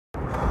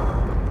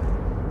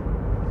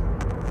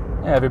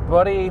Hey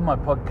everybody, my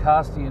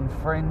podcasting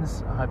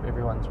friends. I hope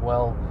everyone's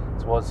well.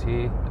 It's Woz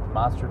here at the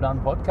Master of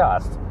None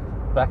podcast.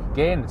 Back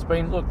again. It's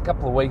been a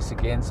couple of weeks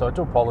again, so I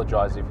do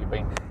apologise if you've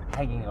been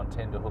hanging on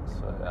tenterhooks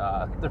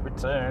for the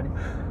return.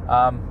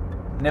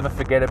 Never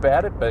forget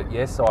about it, but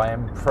yes, I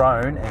am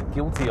prone and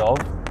guilty of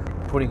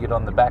putting it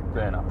on the back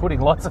burner.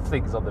 Putting lots of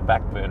things on the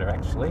back burner,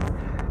 actually,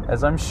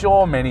 as I'm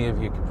sure many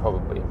of you could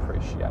probably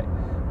appreciate.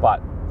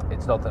 But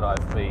it's not that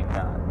I've been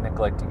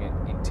neglecting it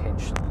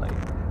intentionally.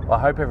 I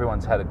hope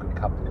everyone's had a good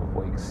couple of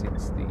weeks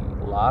since the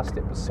last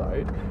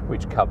episode,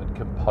 which covered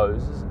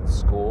composers and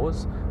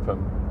scores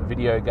from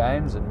video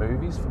games and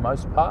movies for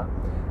most part.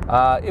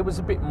 It was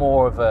a bit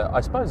more of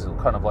I suppose,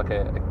 kind of like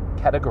a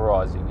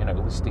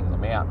categorising, listing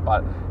them out,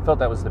 but I felt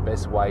that was the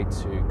best way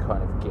to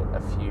kind of get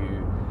a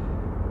few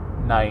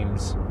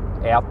names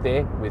out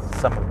there with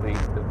some of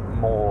the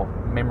more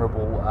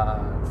memorable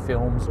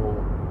films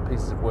or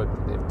pieces of work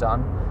that they've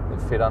done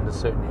that fit under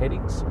certain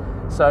headings.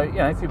 So,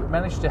 if you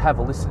managed to have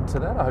a listen to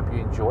that, I hope you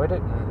enjoyed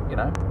it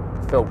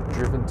and, felt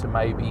driven to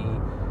maybe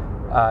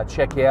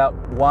check out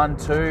one,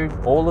 two,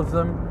 all of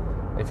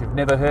them. If you've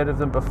never heard of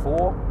them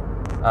before,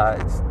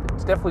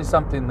 it's definitely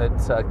something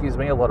that gives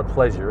me a lot of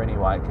pleasure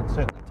anyway. It can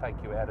certainly take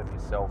you out of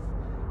yourself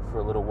for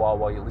a little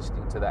while you're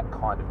listening to that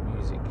kind of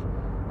music.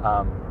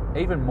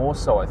 Even more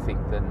so, I think,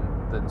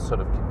 than sort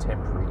of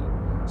contemporary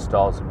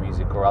styles of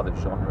music or other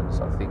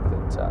genres. I think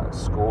that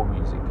score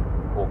music,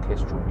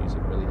 orchestral music,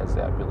 really has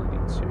the ability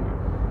to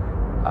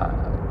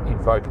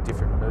invoke a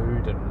different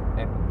mood and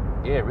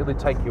really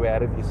take you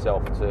out of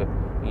yourself to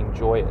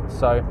enjoy it.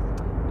 So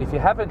if you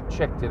haven't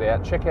checked it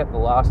out, check out the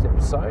last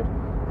episode,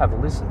 have a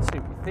listen, see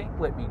what you think,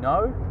 let me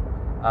know.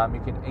 You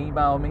can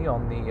email me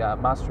on the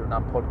Master of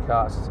None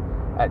podcast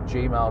at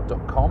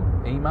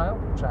gmail.com email,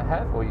 which I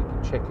have, or you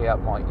can check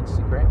out my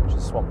Instagram, which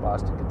is Swamp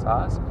Bastard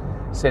Guitars.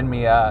 Send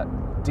me a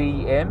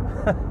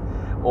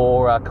DM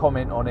or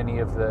comment on any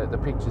of the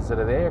pictures that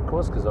are there, of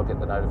course, because I'll get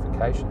the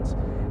notifications,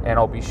 and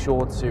I'll be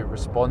sure to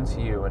respond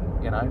to you and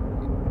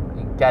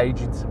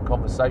engage in some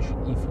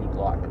conversation if you'd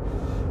like.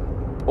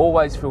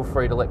 Always feel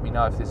free to let me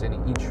know if there's any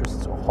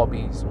interests or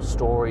hobbies or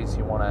stories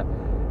you want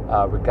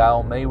to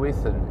regale me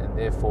with and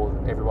therefore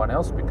everyone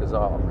else, because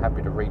I'm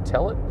happy to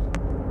retell it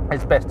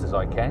as best as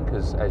I can,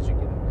 because as you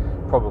can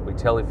probably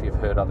tell if you've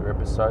heard other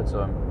episodes,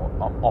 I'm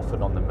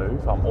often on the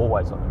move. I'm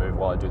always on the move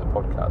while I do the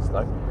podcast,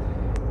 though,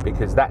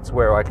 because that's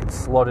where I can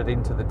slot it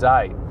into the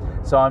day.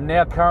 So I'm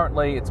now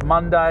it's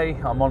Monday.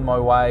 I'm on my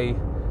way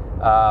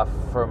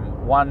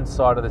from one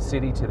side of the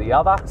city to the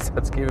other, so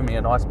it's given me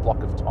a nice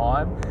block of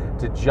time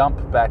to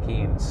jump back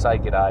in, say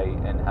g'day,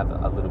 and have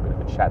a little bit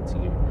of a chat to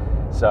you.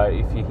 So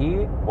if you're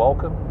here,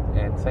 welcome,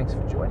 and thanks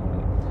for joining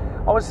me.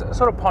 I was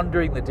sort of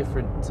pondering the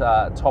different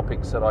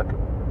topics that I could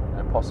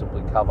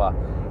possibly cover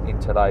in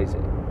today's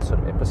sort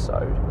of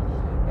episode,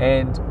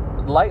 and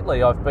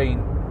lately I've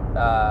been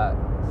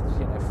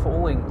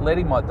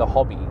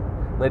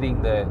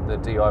letting the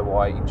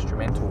DIY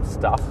instrumental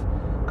stuff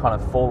kind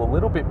of fall a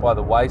little bit by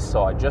the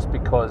wayside, just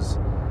because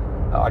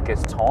I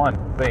guess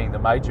time being the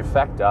major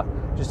factor.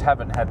 Just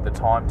haven't had the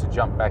time to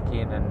jump back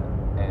in and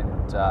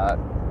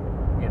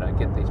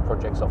get these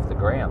projects off the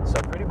ground.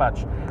 So pretty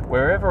much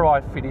wherever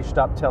I finished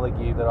up telling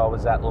you that I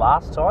was at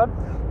last time,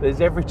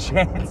 there's every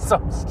chance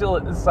I'm still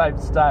at the same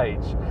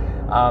stage.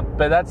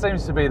 But that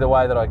seems to be the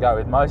way that I go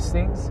with most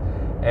things.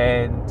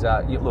 And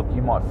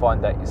you might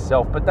find that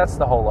yourself, but that's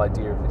the whole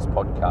idea of this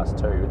podcast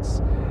too.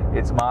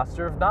 It's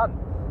Master of None.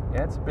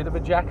 Yeah, it's a bit of a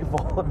jack of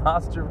all and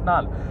master of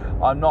none.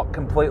 I'm not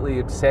completely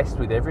obsessed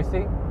with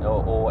everything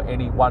or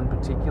any one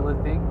particular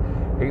thing.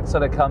 It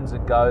sort of comes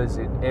and goes,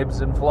 it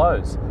ebbs and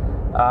flows.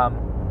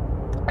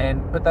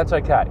 But that's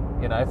okay.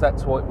 If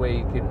that's where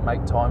you can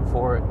make time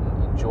for it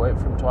and enjoy it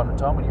from time to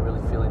time, when you're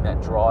really feeling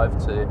that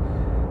drive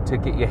to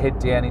get your head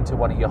down into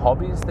one of your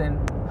hobbies, then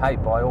hey,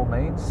 by all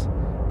means,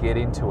 get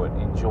into it,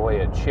 enjoy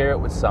it, share it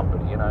with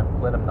somebody,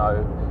 let them know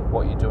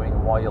what you're doing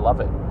and why you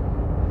love it.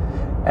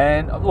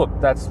 And look,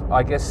 that's,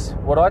 I guess,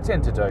 what I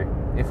tend to do.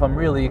 If I'm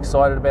really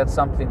excited about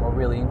something or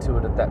really into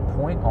it at that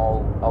point,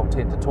 I'll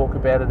tend to talk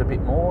about it a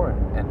bit more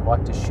and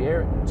like to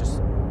share it and just,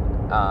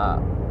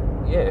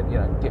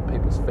 get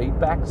people's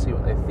feedback, see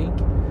what they think.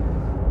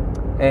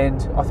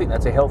 And I think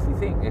that's a healthy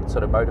thing. It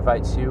sort of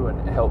motivates you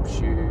and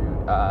helps you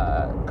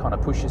kind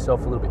of push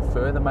yourself a little bit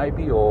further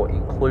maybe, or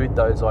include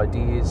those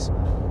ideas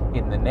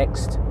in the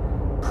next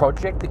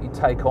project that you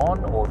take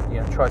on, or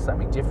try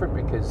something different,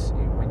 because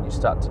when you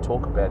start to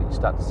talk about it, you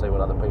start to see what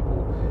other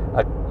people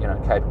are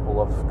capable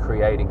of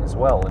creating as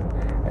well.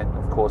 And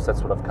of course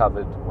that's what I've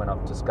covered when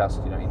I've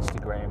discussed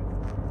Instagram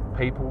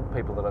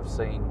people that I've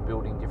seen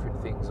building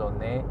different things on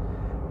there.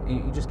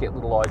 You just get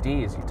little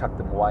ideas, you tuck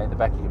them away in the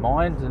back of your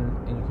mind,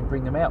 and you can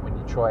bring them out when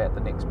you try out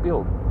the next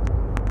build.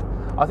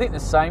 I think the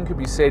same could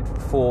be said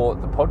for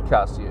the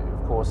podcast.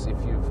 Of course, if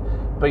you've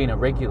been a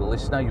regular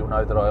listener, you'll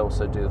know that I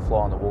also do the Fly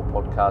on the Wall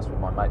podcast with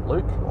my mate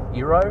Luke, or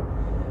Hero.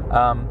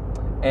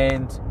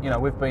 And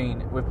we've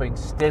been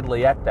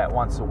steadily at that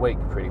once a week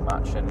pretty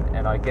much,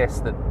 and I guess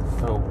that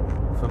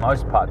for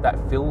most part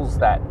that fills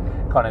that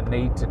kind of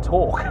need to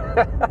talk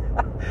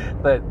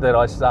that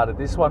I started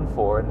this one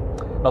for,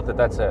 and not that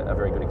that's a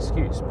very good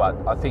excuse, but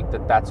I think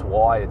that that's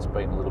why it's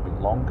been a little bit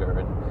longer.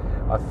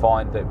 And I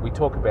find that we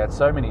talk about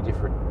so many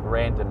different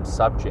random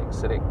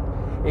subjects that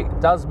it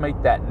does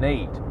meet that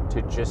need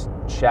to just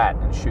chat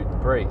and shoot the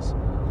breeze.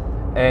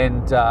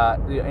 And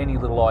any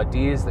little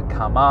ideas that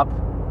come up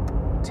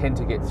tend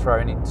to get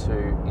thrown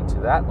into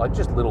that, like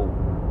just little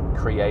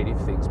creative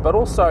things. But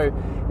also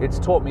it's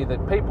taught me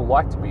that people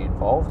like to be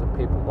involved and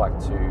people like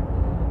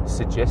to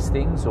suggest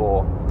things,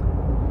 or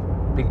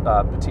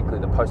particularly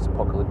the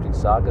post-apocalyptic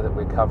saga that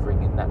we're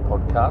covering in that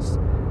podcast,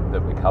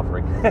 that we're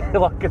covering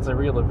like it's a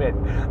real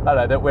event.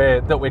 No, that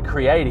we're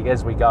creating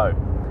as we go.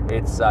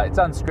 It's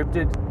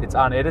unscripted, it's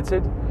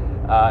unedited,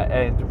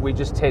 and we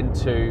just tend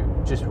to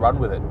just run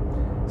with it.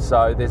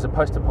 So there's a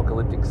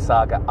post-apocalyptic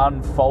saga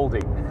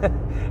unfolding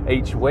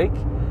each week,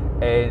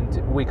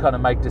 and we kind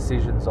of make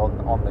decisions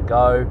on the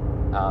go.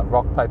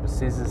 Rock, paper,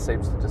 scissors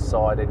seems to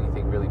decide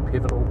anything really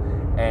pivotal,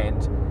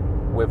 and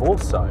we've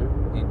also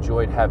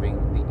enjoyed having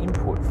the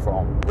input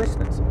from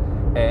listeners,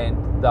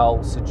 and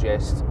they'll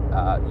suggest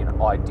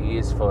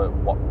ideas for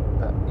what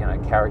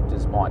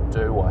characters might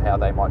do or how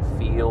they might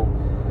feel,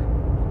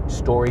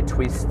 story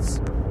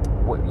twists,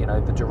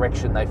 the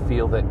direction they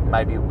feel that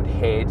maybe it would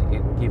head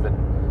given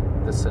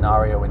the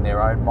scenario in their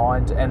own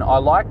mind. And I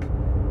like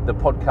the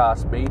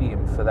podcast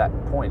medium for that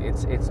point.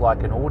 It's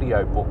like an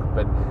audio book,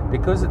 but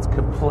because it's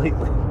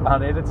completely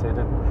unedited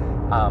and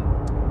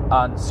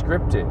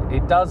unscripted,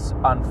 it does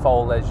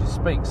unfold as you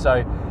speak.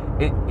 So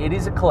it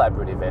is a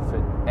collaborative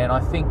effort, and I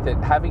think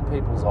that having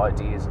people's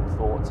ideas and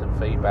thoughts and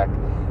feedback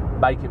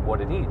make it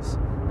what it is,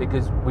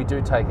 because we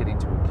do take it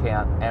into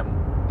account, and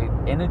it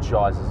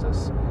energizes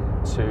us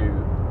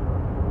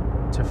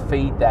to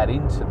feed that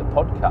into the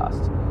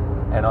podcast.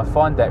 And I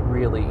find that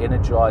really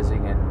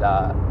energizing and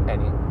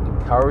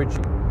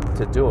encouraging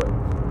to do it.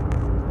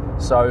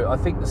 So I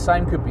think the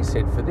same could be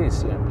said for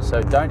this.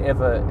 So don't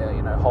ever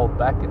hold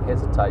back and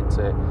hesitate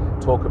to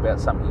talk about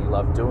something you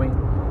love doing,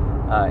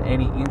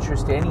 any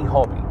interest, any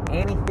hobby,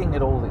 anything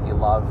at all that you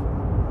love.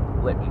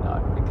 Let me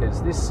know,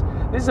 because this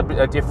is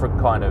a different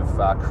kind of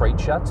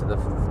creature to the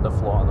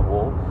fly on the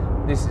wall.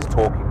 This is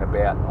talking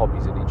about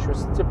hobbies and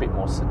interests. It's a bit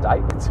more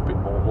sedate. It's a bit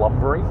more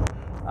lumbery.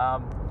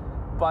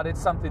 But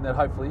it's something that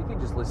hopefully you can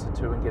just listen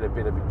to and get a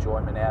bit of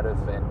enjoyment out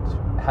of, and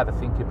have a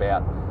think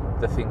about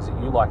the things that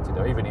you like to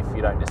do. Even if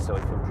you don't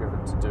necessarily feel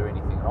driven to do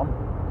anything I'm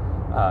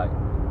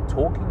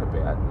talking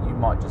about, you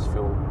might just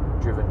feel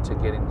driven to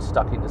get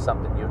stuck into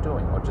something you're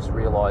doing, or just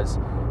realise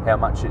how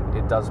much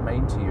it does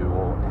mean to you,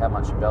 or how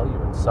much you value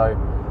it. So,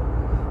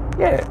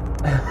 yeah.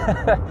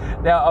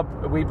 Now,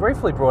 we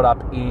briefly brought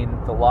up in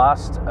the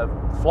last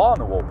Fly on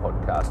the Wall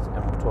podcast,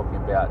 and we're talking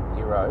about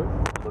Hero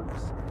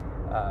Luke's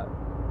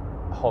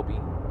hobby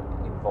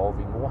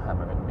involving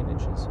Warhammer and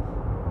miniatures.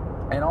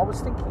 And I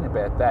was thinking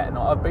about that, and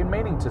I've been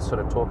meaning to sort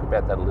of talk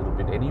about that a little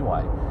bit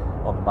anyway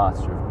on the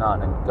Master of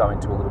None, and go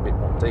into a little bit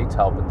more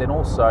detail, but then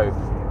also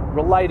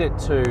relate it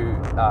to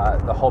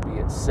the hobby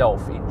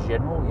itself in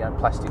general,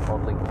 plastic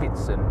modelling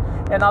kits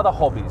and other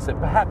hobbies that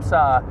perhaps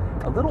are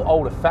a little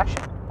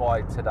older-fashioned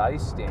by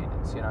today's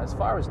standards. As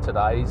far as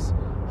today's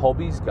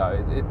hobbies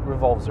go, it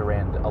revolves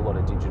around a lot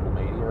of digital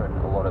media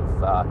and a lot of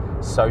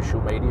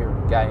social media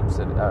and games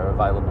that are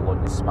available on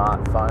your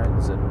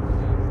smartphones and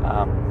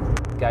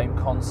game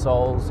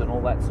consoles and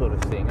all that sort of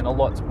thing. And a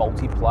lot's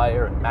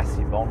multiplayer and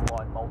massive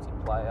online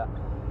multiplayer.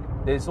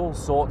 There's all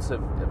sorts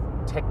of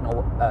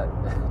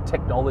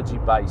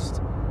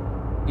technology-based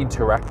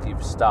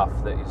interactive stuff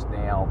that is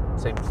now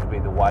seems to be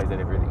the way that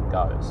everything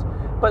goes.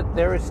 But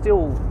there are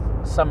still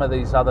some of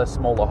these other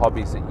smaller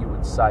hobbies that you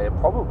would say are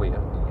probably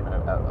a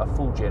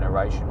full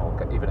generation, or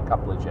even a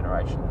couple of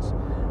generations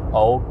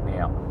old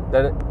now,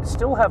 that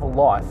still have a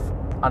life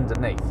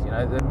underneath.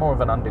 They're more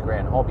of an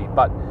underground hobby.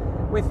 But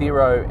with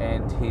Hero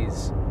and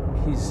his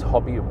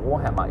hobby of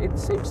Warhammer, it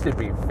seems to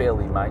be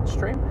fairly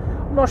mainstream.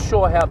 I'm not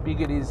sure how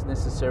big it is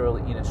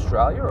necessarily in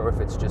Australia, or if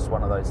it's just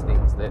one of those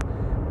things that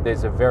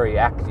there's a very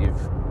active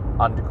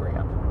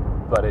underground,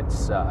 but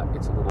it's a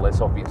little less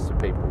obvious to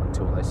people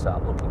until they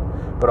start looking.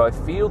 But I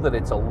feel that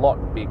it's a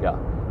lot bigger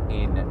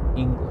in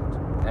England,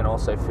 and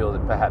also feel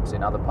that perhaps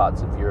in other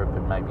parts of Europe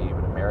and maybe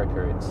even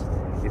America,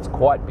 it's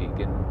quite big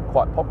and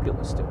quite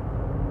popular still.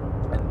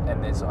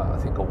 And there's, I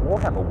think, a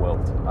Warhammer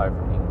world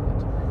over in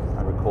England.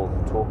 I recall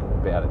them talking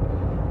about it.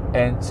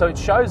 And so it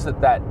shows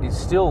that is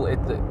still,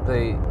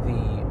 the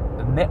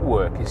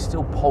network is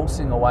still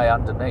pulsing away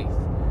underneath.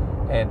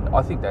 And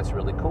I think that's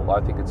really cool.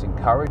 I think it's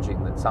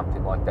encouraging that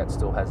something like that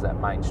still has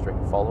that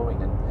mainstream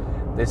following. And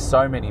there's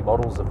so many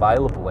models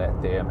available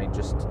out there. I mean,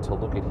 just to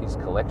look at his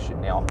collection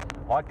now,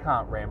 I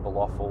can't ramble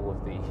off all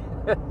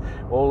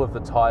of the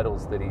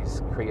titles that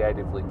he's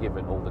creatively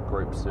given, all the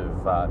groups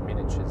of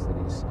miniatures that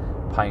he's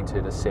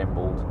painted,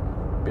 assembled,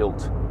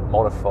 built,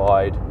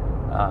 modified,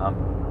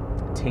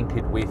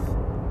 tinkered with,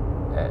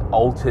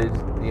 altered,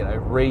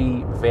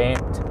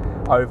 revamped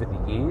over the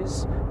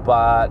years.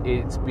 But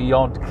it's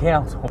beyond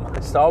count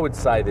almost. I would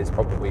say there's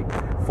probably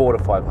 400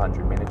 to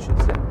 500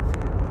 miniatures, and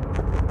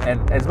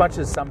And as much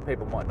as some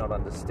people might not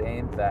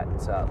understand that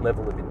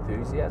level of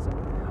enthusiasm,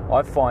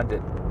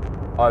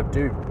 I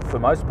do, for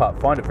most part,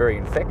 find it very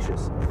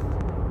infectious.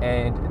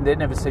 And there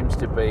never seems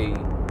to be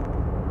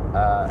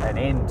an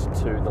end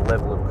to the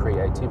level of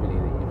creativity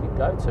that you can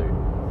go to.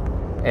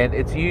 And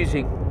it's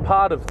using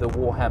part of the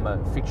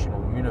Warhammer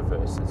fictional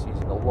universe. It's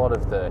using a lot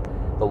of the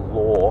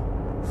lore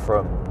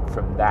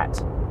from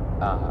that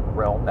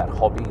realm, that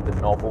hobby, the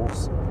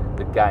novels,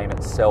 the game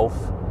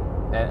itself.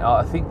 And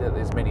I think that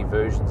there's many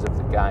versions of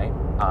the game,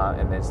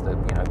 and there's the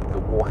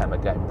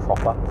Warhammer game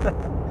proper.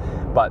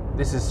 But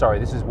this is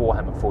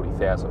Warhammer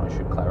 40,000. I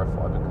should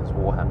clarify, because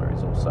Warhammer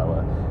is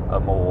also a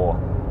more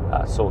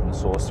sword and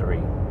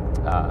sorcery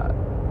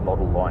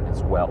model line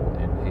as well,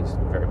 and he's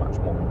very much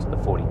more into the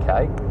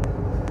 40k,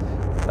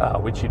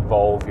 which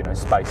involve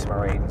Space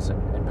Marines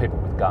and people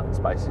with guns,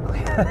 basically.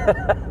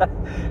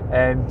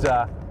 And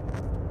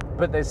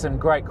but there's some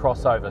great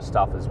crossover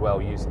stuff as well,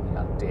 using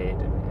the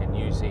undead and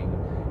using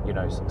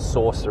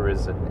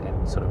sorcerers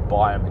and sort of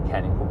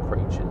biomechanical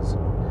creatures,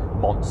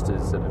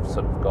 monsters that have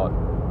sort of got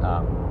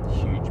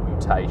huge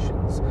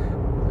mutations.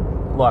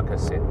 Like I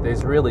said,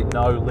 there's really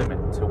no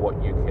limit to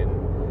what you can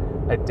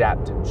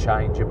adapt and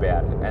change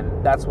about it, and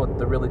that's what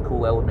the really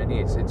cool element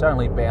is. It's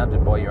only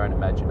bounded by your own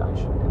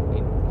imagination. And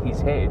in his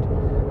head,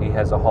 he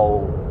has a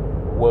whole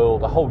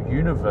world, a whole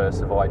universe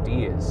of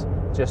ideas,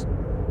 just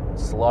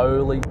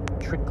slowly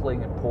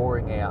trickling and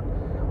pouring out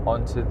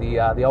onto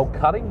the old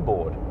cutting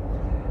board.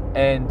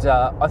 And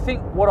I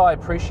think what I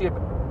appreciate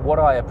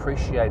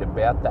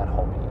about that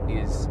hobby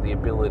is the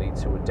ability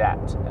to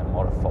adapt and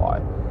modify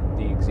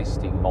the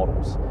existing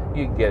models.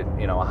 You can get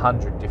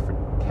 100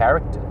 different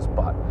characters,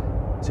 but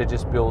to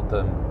just build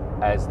them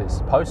as they're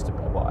supposed to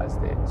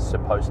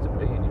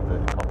be, in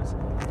inverted commas,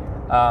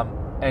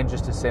 and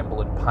just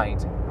assemble and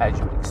paint as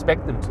you would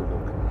expect them to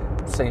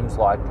look, seems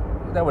like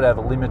that would have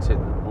a limited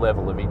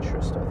level of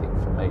interest, I think,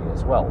 for me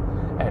as well.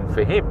 And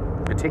for him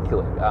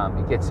particularly,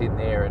 he gets in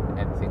there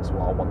and thinks,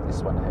 well, I want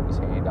this one to have his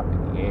hand up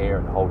in the air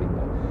and holding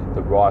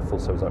the rifle,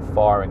 so he's like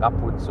firing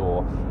upwards,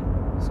 or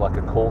it's like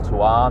a call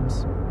to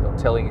arms, or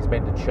telling his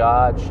men to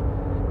charge.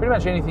 Pretty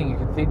much anything you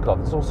can think of.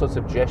 There's all sorts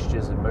of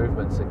gestures and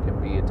movements that can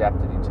be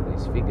adapted into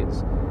these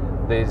figures.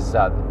 There's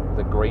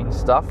the green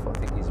stuff, I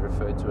think he's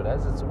referred to it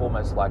as. It's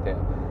almost like a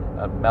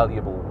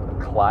malleable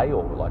clay,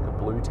 or like a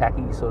blue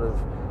tacky sort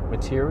of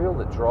material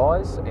that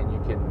dries, and you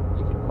can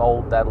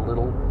mould that a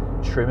little,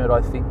 trim it,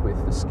 I think,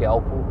 with the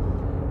scalpel,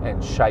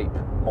 and shape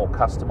more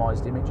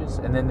customised images.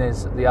 And then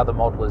there's the other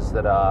modelers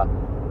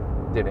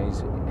that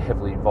he's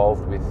heavily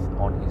involved with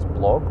on his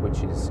blog,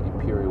 which is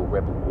Imperial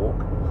Rebel Walk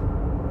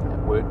at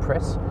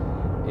WordPress.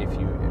 If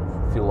you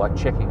feel like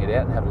checking it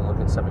out and having a look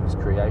at some of his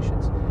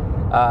creations,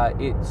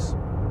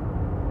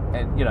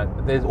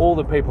 there's all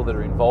the people that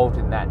are involved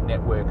in that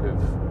network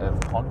of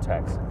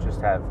contacts that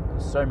just have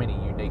so many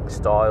unique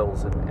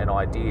styles and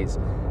ideas,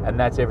 and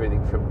that's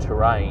everything from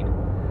terrain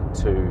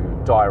to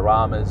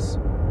dioramas,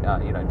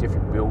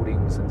 different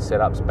buildings and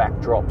setups,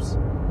 backdrops,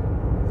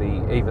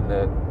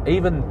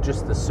 even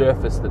just the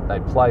surface that they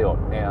play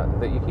on. Now,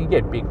 that you can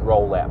get big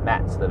rollout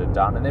mats that are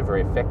done, and they're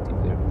very effective.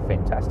 They're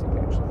fantastic,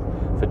 actually,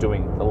 for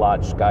doing the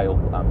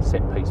large-scale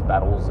set-piece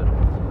battles and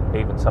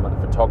even some of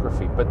the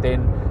photography. But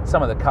then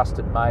some of the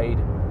custom-made,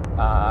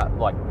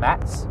 like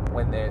mats,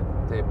 when they're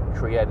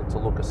created to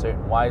look a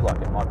certain way, like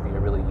it might be a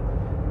really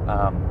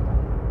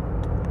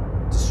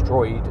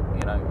destroyed,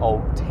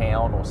 old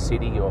town or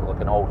city, or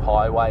like an old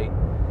highway,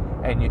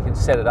 and you can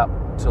set it up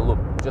to look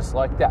just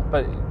like that.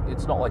 But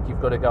it's not like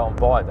you've got to go and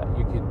buy that.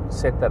 You can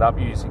set that up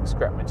using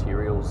scrap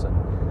materials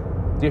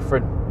and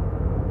different,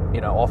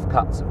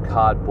 offcuts of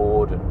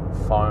cardboard and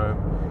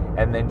foam,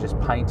 and then just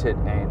paint it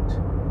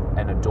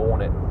and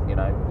adorn it,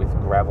 with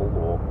gravel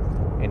or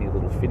any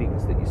little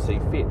fittings that you see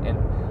fit. And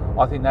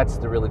I think that's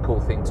the really cool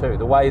thing too.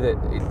 The way that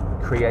it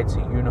creates a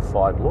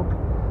unified look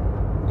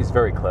is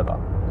very clever.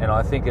 And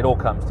I think it all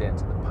comes down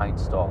to the paint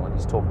style. And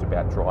he's talked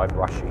about dry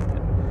brushing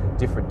and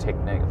different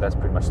techniques. That's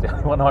pretty much the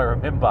only one I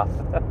remember.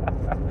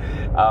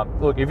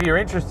 Look, if you're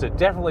interested,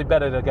 definitely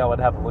better to go and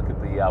have a look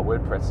at the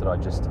WordPress that I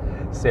just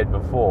said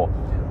before.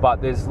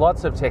 But there's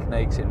lots of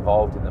techniques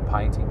involved in the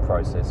painting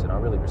process, and I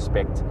really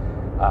respect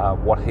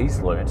what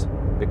he's learnt,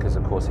 because,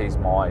 of course, he's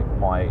my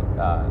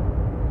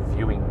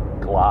viewing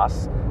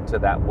glass to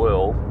that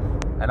world.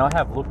 And I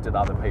have looked at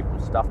other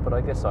people's stuff, but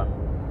I guess I'm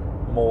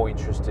more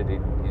interested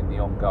in the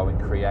ongoing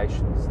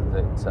creations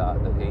that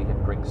he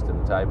brings to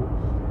the table.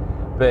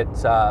 But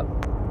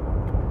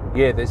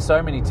there's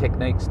so many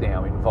techniques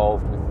now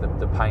involved with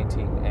the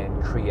painting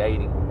and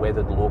creating a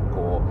weathered look,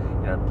 or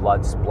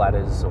blood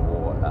splatters,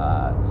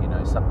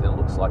 or something that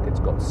looks like it's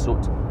got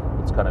soot.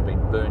 It's kind of been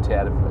burnt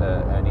out of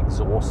an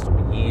exhaust,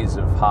 or years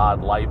of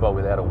hard labour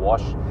without a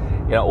wash.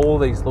 All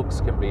these looks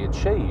can be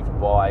achieved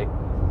by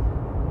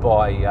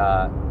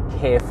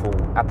careful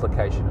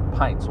application of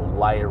paints, or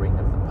layering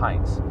of the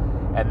paints,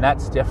 and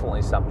that's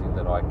definitely something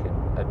that I can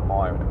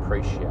admire and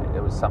appreciate.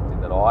 It was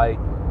something that I,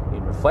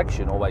 in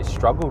reflection, always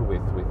struggled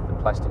with the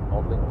plastic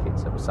modelling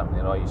kits. It was something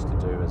that I used to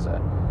do as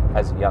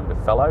a younger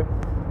fellow,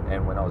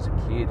 and when I was a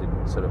kid,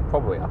 and sort of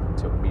probably up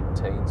until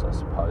mid-teens, I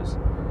suppose,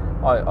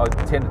 I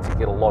tended to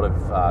get a lot of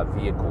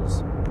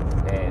vehicles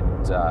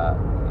and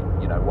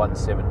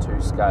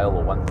 172 scale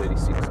or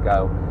 136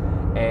 scale,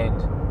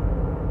 and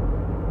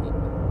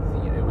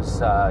it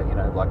was I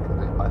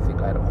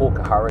think I had a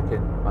Hawker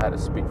Hurricane, I had a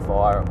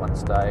Spitfire at one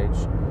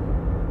stage,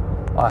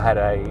 I had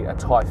a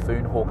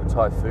Typhoon, Hawker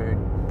Typhoon,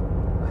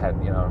 I had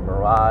a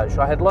Mirage.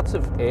 I had lots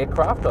of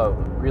aircraft. I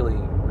really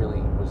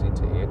was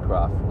into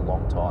aircraft for a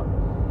long time,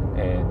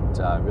 and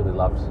really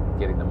loved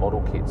getting the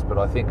model kits, but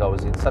I think I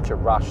was in such a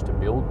rush to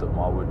build them,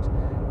 I would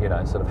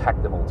sort of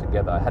hack them all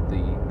together. I had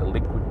the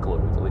liquid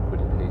glue, the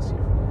liquid adhesive,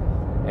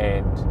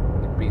 and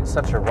it'd be in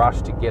such a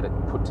rush to get it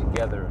put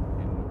together,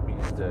 and we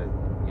used to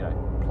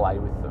play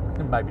with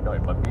them. Maybe not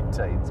in my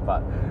mid-teens,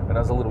 but when I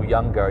was a little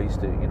younger, we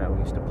used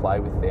to play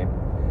with them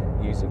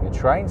using a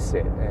train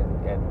set, and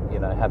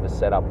have a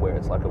setup where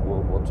it's like a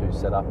World War II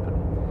setup,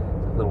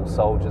 and little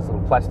soldiers,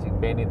 little plastic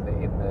men in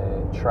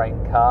the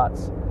train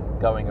carts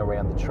going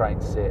around the train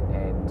set,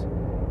 and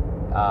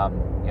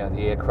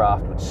the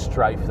aircraft would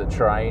strafe the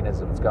train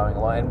as it was going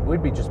along, and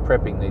we'd be just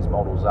prepping these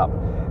models up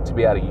to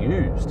be able to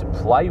use, to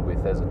play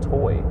with as a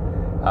toy.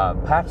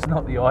 Perhaps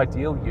not the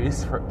ideal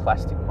use for a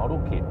plastic model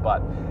kit,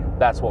 but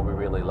that's what we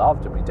really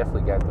loved, and we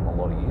definitely gave them a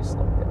lot of use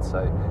like that.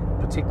 So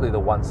particularly the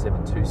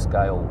 172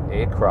 scale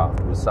aircraft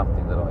was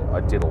something that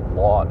I did a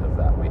lot of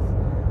that with,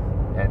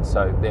 and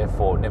so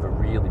therefore never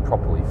really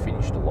properly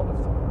finished a lot of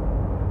them.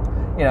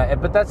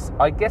 But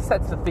I guess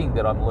that's the thing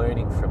that I'm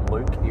learning from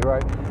Luke Hero,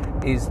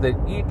 is that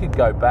you could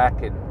go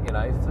back and,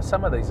 if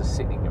some of these are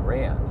sitting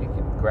around, you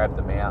can grab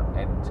them out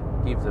and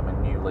give them a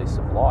new lease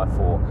of life,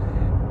 or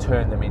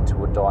turn them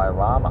into a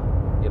diorama.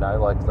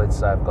 Like let's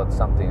say I've got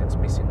something that's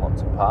missing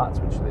lots of parts,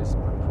 which there's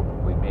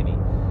probably many.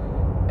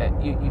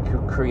 You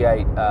could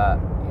create,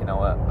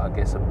 I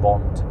guess a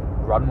bombed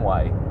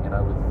runway,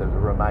 with the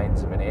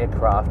remains of an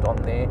aircraft on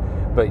there,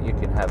 but you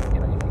can have,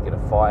 you could get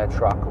a fire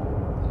truck, or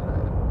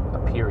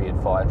a period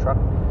fire truck,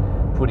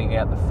 putting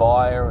out the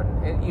fire,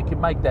 and you can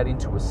make that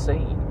into a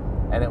scene.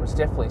 And it was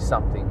definitely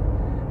something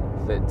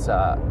that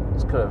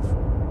kind of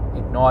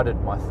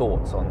ignited my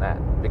thoughts on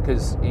that,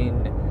 because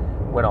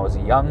when I was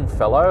a young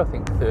fellow, I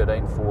think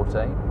 13,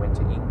 14, went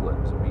to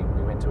England.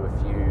 We went to a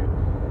few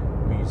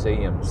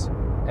museums,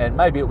 and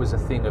maybe it was a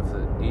thing of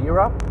the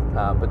era,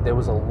 but there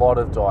was a lot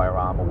of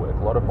diorama work,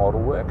 a lot of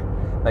model work.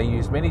 They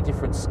used many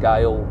different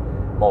scale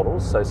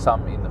models, so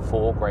some in the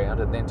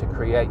foreground, and then to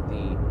create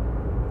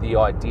the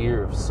idea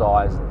of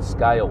size and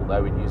scale,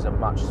 they would use a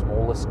much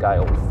smaller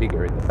scale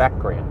figure in the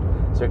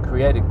background. So it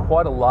created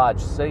quite a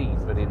large scene,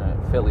 but in a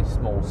fairly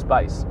small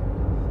space,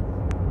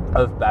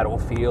 of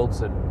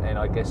battlefields, and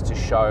I guess to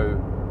show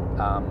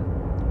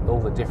all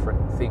the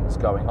different things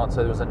going on. So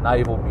there was a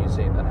naval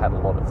museum that had a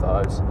lot of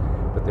those,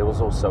 but there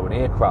was also an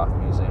aircraft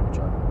museum, which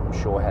I'm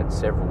sure had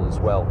several as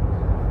well.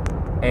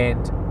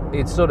 And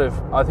it's sort of,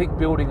 I think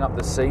building up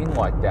the scene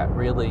like that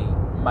really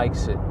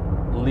makes it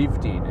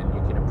lived in, and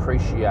you can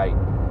appreciate,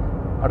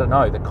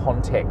 the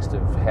context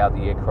of how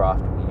the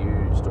aircraft were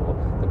used, or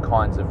the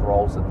kinds of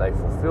roles that they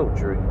fulfilled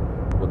during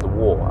the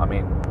war. I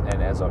mean,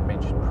 and as I've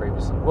mentioned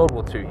previously, World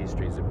War II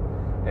history is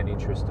an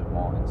interest of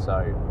mine,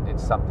 so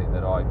it's something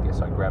that I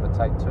guess I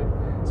gravitate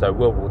to. So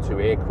World War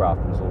II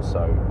aircraft was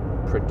also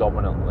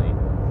predominantly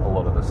a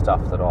lot of the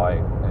stuff that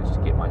I managed to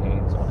get my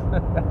hands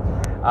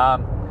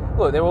on.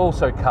 Look, there were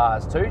also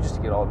cars too, just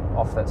to get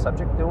off that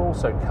subject. There were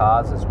also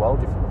cars as well,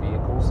 different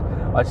vehicles.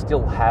 I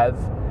still have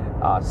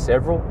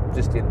several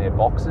just in their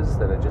boxes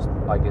that are just,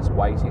 I guess,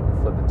 waiting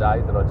for the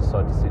day that I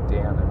decide to sit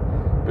down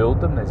and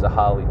build them. There's a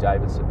Harley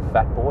Davidson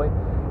Fat Boy,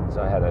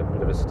 so I had a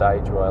bit of a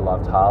stage where I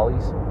loved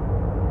Harleys.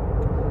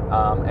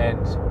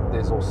 And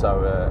there's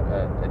also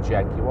a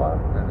Jaguar,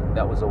 and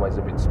that was always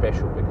a bit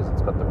special because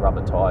it's got the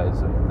rubber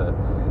tyres and the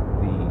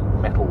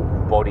metal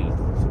body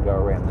to go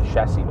around the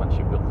chassis once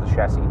you built the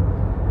chassis.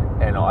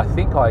 And I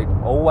think I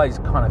always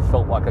kind of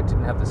felt like I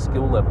didn't have the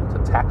skill level to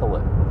tackle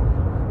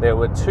it. There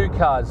were two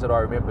cars that I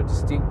remember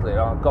distinctly.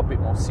 I got a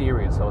bit more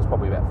serious. I was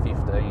probably about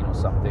 15 or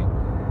something.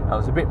 I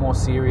was a bit more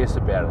serious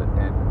about it,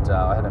 and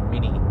I had a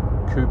Mini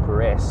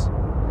Cooper S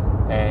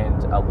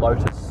and a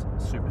Lotus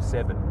Super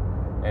 7,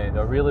 and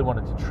I really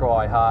wanted to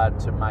try hard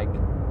to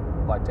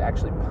to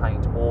actually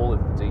paint all of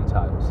the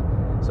details.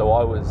 So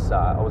I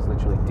was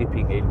literally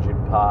dipping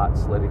engine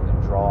parts, letting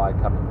them dry,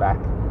 coming back,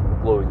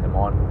 gluing them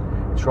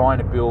on, trying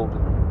to build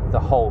the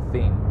whole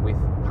thing with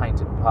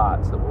painted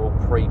parts that were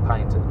all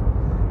pre-painted.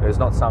 It was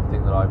not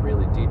something that I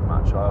really did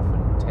much. I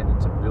often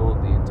tended to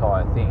build the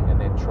entire thing and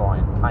then try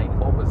and paint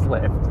what was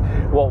left,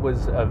 what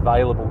was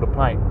available to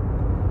paint.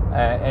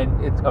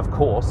 And it, of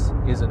course,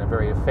 isn't a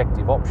very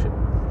effective option.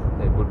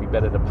 It would be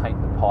better to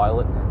paint the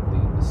pilot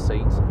and the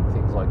seats and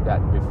things like that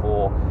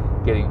before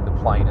getting the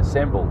plane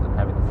assembled and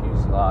having the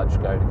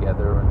fuselage go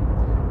together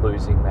and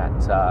losing that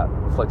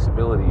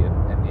flexibility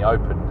and the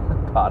open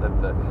part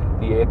of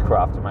the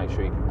aircraft to make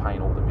sure you can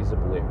paint all the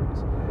visible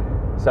areas.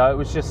 So it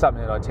was just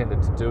something that I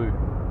tended to do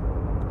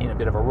in a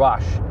bit of a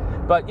rush.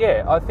 But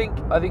yeah, I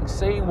think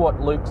seeing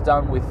what Luke's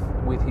done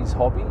with his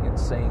hobby and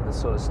seeing the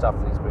sort of stuff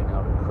that he's been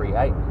able to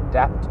create,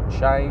 adapt, and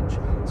change.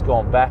 He's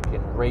gone back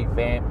and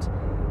revamped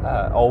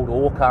old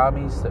orc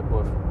armies that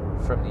were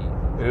from the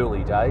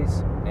early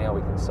days. Now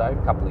we can say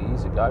a couple of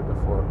years ago,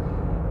 before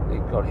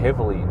it got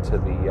heavily into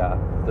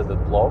the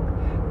blog.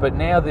 But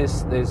now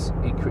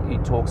he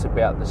talks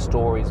about the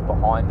stories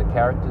behind the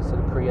characters that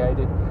are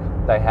created.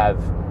 They have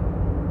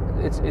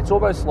it's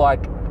almost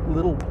like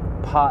little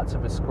parts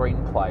of a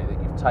screenplay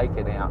that you've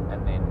taken out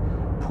and then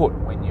put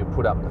when you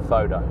put up the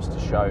photos to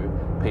show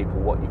people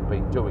what you've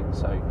been doing.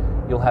 So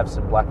you'll have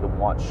some black and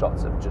white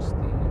shots of just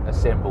the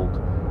assembled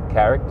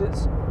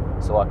characters,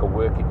 so like a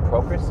work in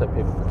progress, so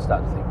people can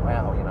start to think,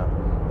 wow,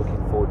 looking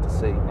forward to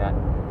seeing that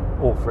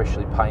all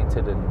freshly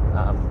painted and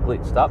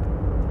blitzed up.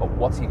 But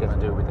what's he going to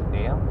do with it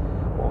now?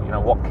 Or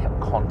what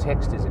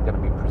context is it going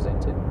to be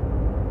presented?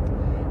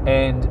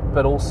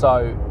 But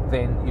also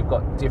then you've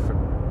got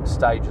different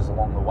stages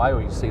along the way,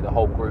 where you see the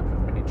whole group of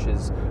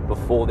miniatures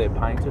before they're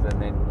painted,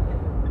 and then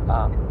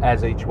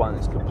as each one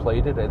is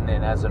completed, and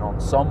then as an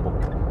ensemble.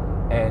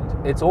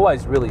 And it's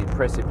always really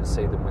impressive to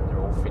see them when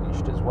they're all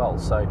finished as well.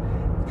 So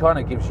it kind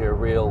of gives you a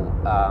real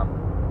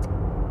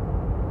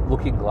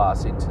looking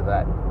glass into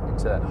that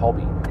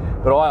hobby.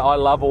 But I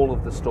love all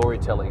of the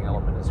storytelling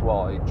element as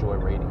well. I enjoy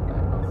reading that,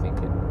 and I think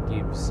it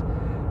gives,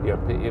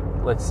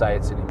 let's say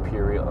it's an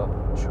Imperial, I'm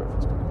not sure if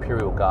it's an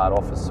Imperial Guard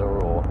officer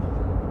or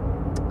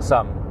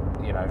some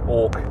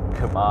orc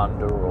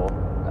commander or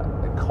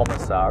a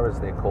commissar, as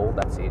they're called.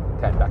 That's it.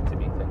 Came back to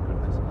me, thank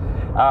goodness.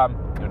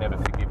 You'll never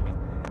forgive me.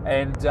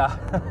 And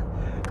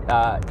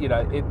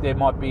there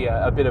might be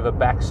a bit of a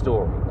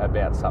backstory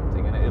about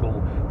something, and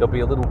there'll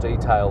be a little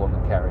detail on the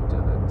character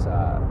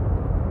that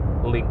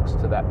links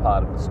to that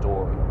part of the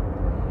story.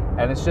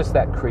 And it's just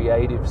that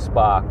creative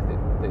spark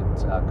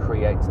that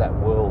creates that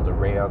world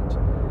around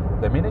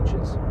the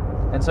miniatures.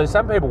 And so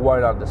some people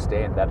won't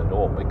understand that at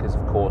all, because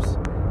of course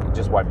it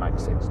just won't make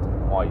sense to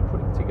them. Why are you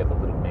putting together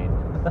little men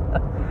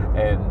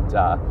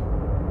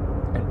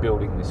and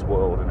building this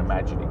world and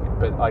imagining it?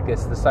 But I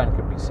guess the same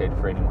could be said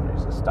for anyone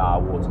who's a Star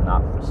Wars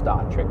nut or a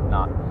Star Trek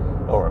nut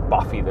or a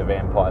Buffy the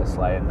Vampire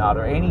Slayer nut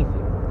or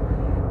anything.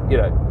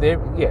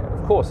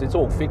 Of course, it's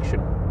all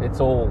fictional. It's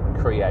all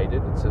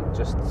created. It's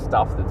just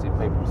stuff that's in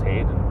people's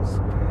head and it's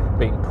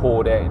being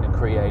poured out in a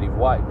creative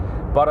way.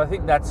 But I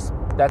think that's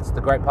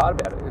the great part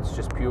about it. It's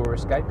just pure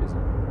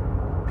escapism.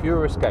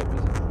 Pure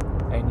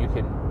escapism. And you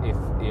can, if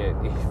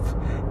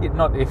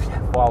you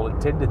have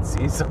violent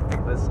tendencies, I'm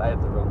going to say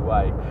it the wrong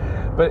way,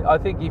 but I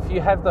think if you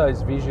have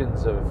those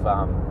visions of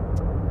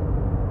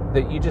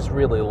that you just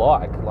really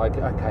like,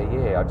 okay,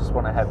 yeah, I just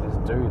want to have this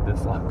dude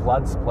that's like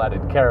blood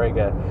splattered, carrying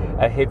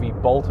a heavy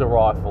bolter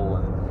rifle,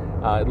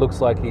 and it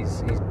looks like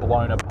he's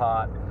blown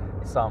apart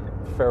some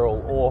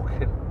feral orc,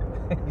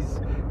 and his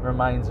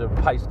remains are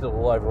pasted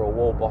all over a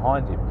wall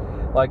behind him.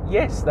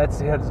 Yes, that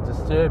sounds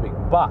disturbing,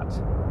 but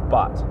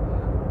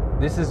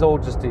this is all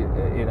just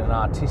in an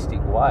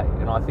artistic way,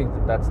 and I think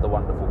that's the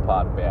wonderful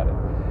part about it.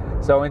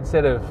 So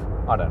instead of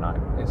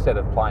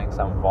playing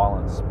some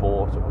violent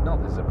sport, not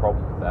that there's a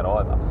problem with that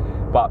either,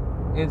 but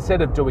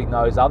instead of doing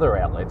those other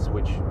outlets,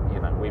 which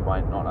we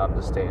might not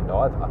understand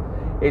either,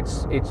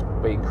 it's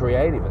being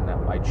creative in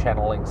that way,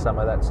 channeling some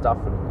of that stuff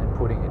and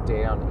putting it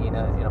down in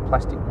a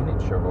plastic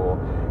miniature, or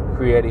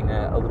creating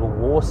a little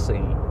war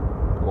scene,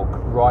 or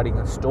writing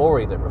a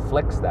story that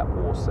reflects that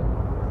war scene.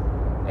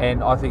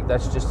 And I think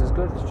that's just as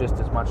good. It's just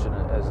as much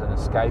as an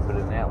escape and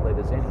an outlet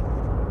as any.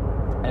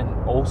 And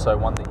also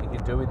one that you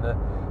can do in the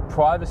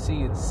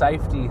privacy and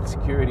safety and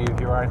security of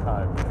your own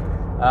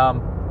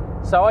home.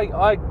 So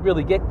I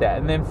really get that.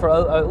 And then for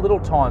a little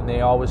time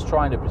there, I was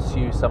trying to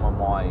pursue some of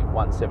my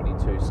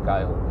 172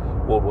 scale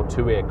World War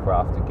II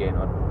aircraft again.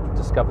 I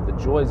discovered the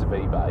joys of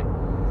eBay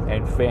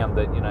and found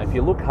that, if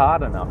you look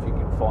hard enough, you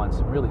can find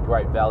some really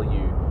great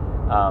value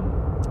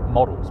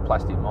models,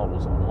 plastic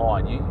models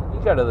online. You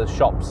go to the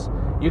shops,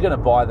 you're going to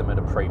buy them at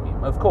a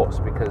premium, of course,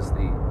 because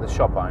the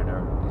shop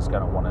owner is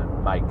going to want to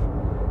make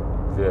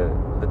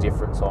the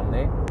difference on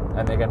there,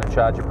 and they're going to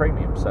charge a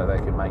premium so they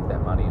can make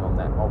that money on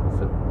that model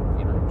for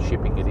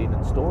shipping it in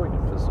and storing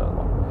it for so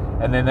long.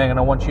 And then they're going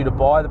to want you to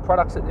buy the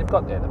products that they've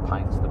got there, the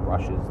paints, the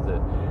brushes,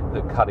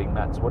 the cutting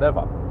mats,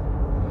 whatever.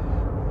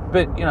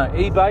 But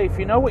eBay, if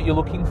you know what you're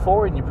looking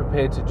for and you're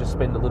prepared to just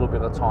spend a little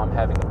bit of time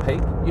having a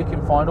peek, you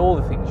can find all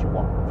the things you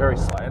want very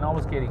slow. And I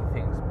was getting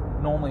things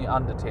normally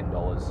under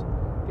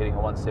 $10, getting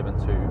a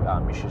 172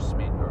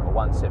 Messerschmitt or a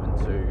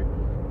 172.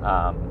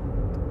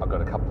 I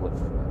got a couple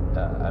of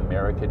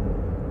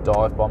American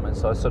dive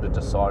bombers, so I sort of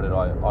decided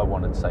I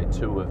wanted, say,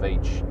 2 of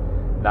each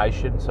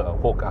nation, so a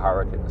Hawker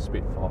Hurricane, a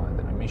Spitfire,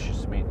 then a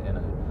Messerschmitt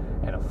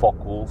and a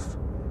Focke-Wulf,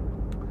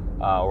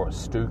 or a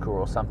Stuka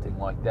or something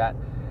like that,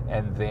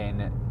 and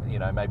then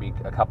maybe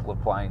a couple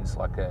of planes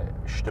like a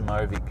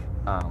Sturmovik.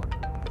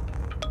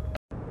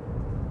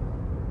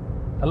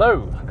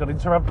 Hello, I got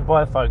interrupted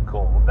by a phone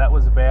call. That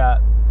was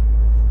about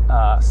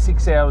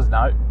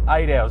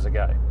 8 hours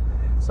ago.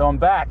 So I'm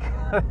back.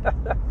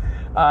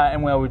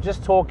 and we were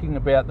just talking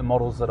about the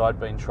models that I'd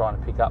been trying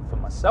to pick up for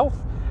myself,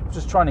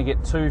 just trying to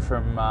get two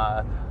from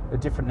the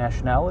different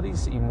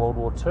nationalities in World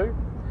War II,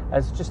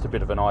 as just a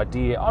bit of an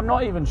idea. I'm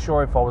not even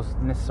sure if I was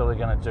necessarily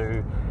going to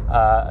do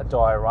a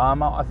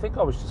diorama. I think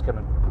I was just going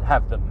to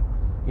have them,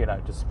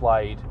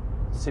 displayed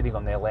sitting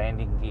on their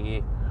landing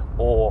gear,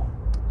 or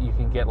you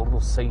can get a little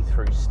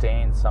see-through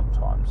stand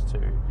sometimes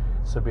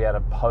to be able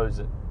to pose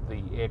at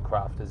the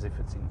aircraft as if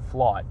it's in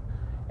flight,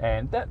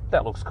 and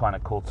that looks kind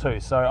of cool too.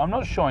 So I'm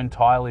not sure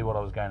entirely what I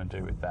was going to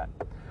do with that,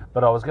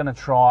 but I was going to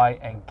try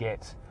and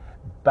get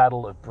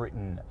Battle of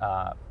Britain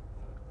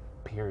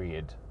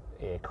period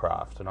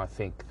aircraft, and I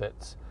think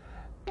that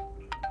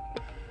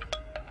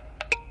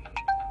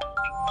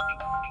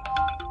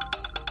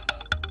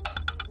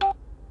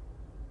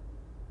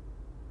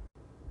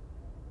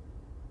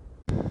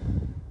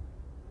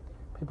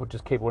people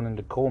just keep wanting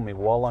to call me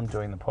while I'm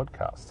doing the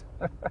podcast.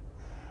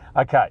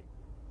 Okay,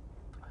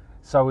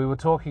 so we were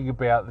talking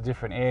about the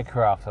different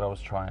aircraft that I was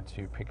trying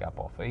to pick up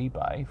off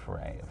eBay for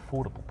an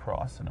affordable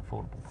price.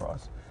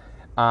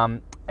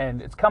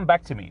 And it's come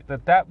back to me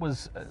that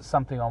was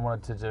something I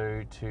wanted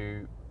to do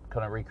to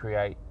kind of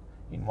recreate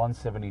in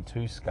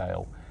 1/72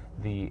 scale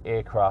the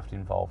aircraft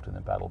involved in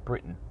the Battle of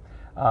Britain.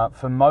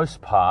 For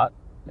most part,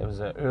 there was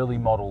an early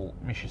model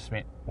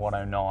Messerschmitt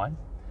 109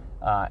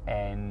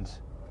 and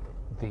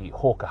the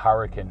Hawker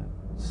Hurricane,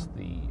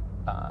 the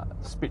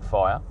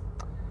Spitfire,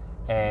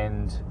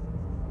 and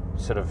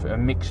sort of a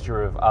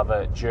mixture of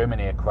other German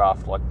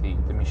aircraft like the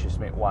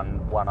Messerschmitt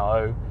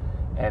 110,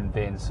 and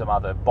then some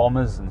other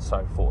bombers and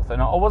so forth.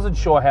 And I wasn't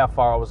sure how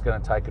far I was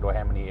going to take it or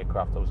how many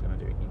aircraft I was going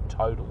to do in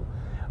total.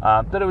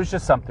 But it was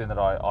just something that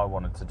I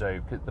wanted to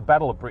do. The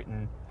Battle of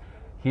Britain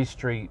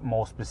history,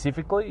 more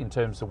specifically in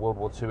terms of World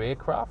War II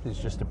aircraft, is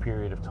just a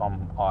period of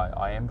time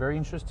I am very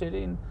interested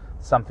in.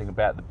 Something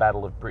about the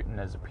Battle of Britain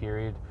as a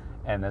period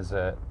and as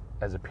a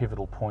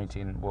pivotal point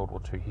in World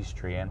War II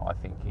history, and I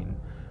think in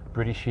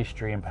British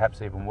history and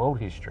perhaps even world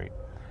history,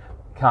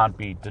 can't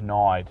be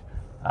denied.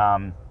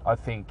 I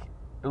think,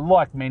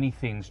 like many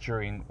things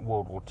during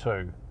World War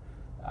II,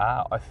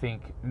 I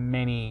think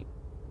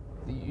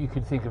you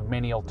could think of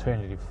many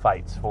alternative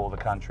fates for the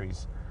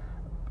countries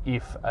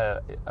if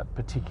a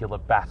particular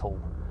battle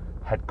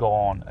had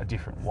gone a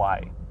different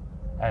way.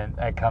 And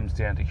it comes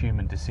down to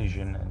human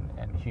decision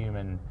and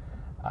human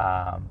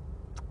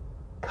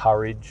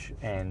courage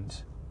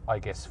and, I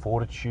guess,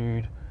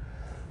 fortitude,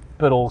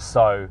 but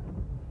also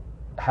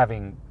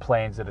having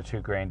plans that are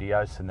too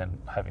grandiose and then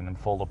having them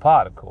fall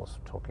apart, of course.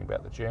 I'm talking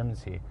about the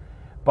Germans here.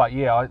 But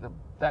yeah,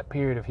 that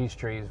period of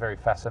history is very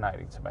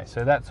fascinating to me.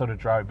 So that sort of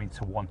drove me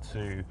to want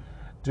to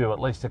do at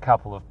least a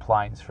couple of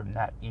planes from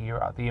that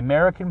era. The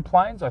American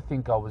planes, I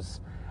think I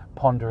was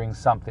pondering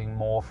something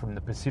more from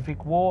the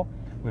Pacific War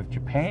with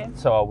Japan.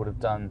 So I would have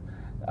done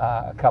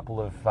a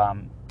couple of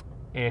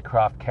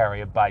aircraft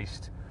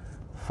carrier-based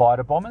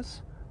fighter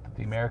bombers that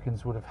the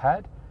Americans would have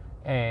had,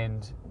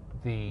 and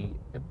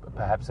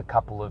perhaps a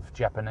couple of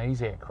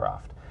Japanese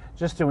aircraft,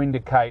 just to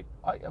indicate,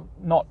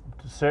 not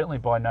certainly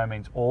by no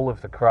means all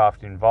of the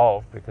craft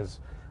involved, because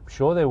I'm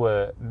sure there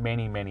were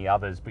many, many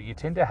others, but you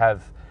tend to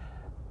have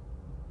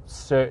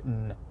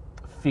certain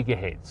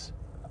figureheads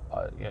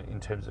in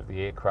terms of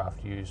the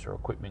aircraft used or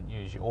equipment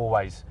used. You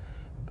always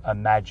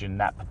imagine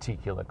that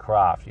particular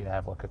craft. You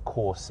have like a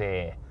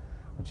Corsair,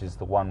 which is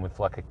the one with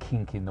like a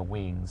kink in the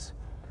wings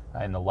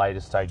in the later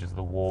stages of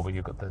the war, where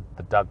you've got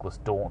the Douglas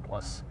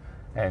Dauntless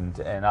and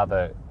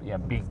other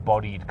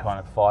big-bodied kind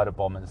of fighter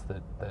bombers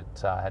that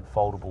had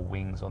foldable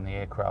wings on the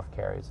aircraft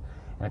carriers.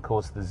 And of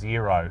course the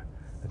Zero,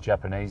 the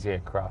Japanese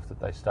aircraft that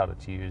they started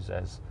to use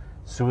as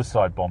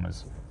suicide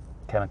bombers,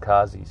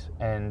 kamikazes.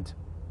 And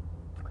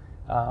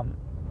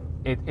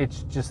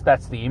it's just,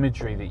 that's the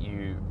imagery that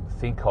you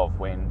think of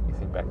when you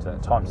think back to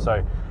that time.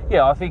 So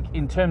yeah, I think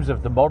in terms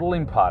of the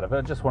modelling part of it,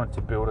 I just wanted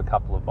to build a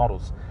couple of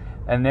models.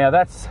 And now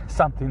that's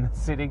something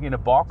that's sitting in a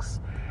box,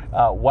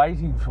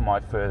 waiting for my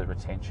further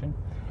attention.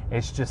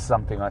 It's just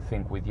something I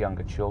think with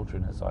younger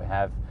children, as I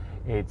have,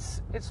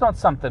 it's not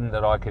something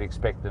that I could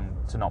expect them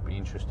to not be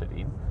interested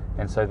in,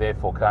 and so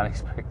therefore can't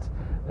expect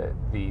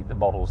the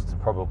models to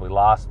probably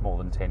last more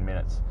than 10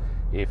 minutes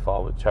if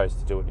I chose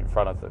to do it in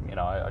front of them.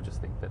 I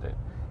just think that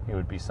it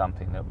would be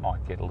something that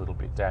might get a little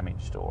bit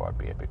damaged, or I'd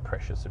be a bit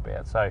precious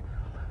about. So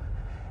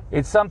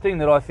it's something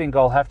that I think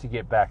I'll have to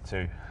get back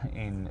to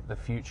in the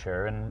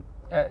future, and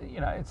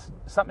it's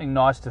something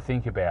nice to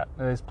think about.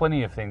 There's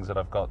plenty of things that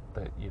I've got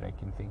that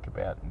can think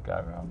about and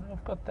go, oh,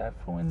 I've got that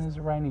for when there's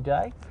a rainy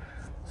day.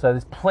 So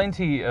there's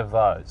plenty of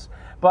those.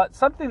 But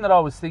something that I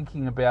was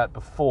thinking about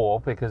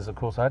before, because of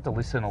course I had to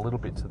listen a little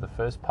bit to the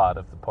first part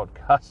of the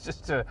podcast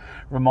just to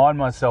remind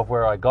myself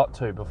where I got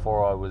to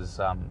before I was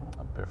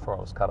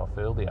cut off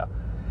earlier,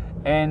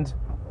 and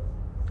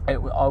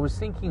I was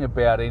thinking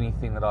about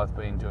anything that I've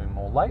been doing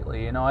more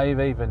lately, and I've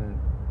even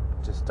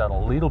just done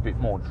a little bit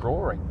more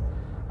drawing.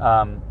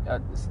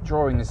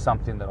 Drawing is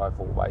something that I've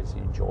always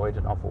enjoyed,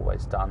 and I've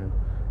always done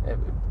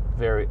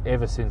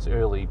ever since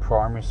early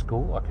primary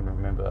school. I can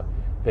remember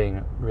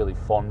being really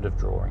fond of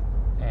drawing,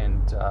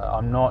 and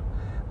I'm not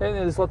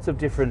there's lots of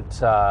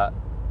different,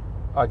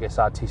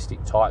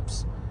 artistic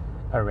types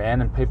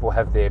around, and people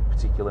have their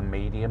particular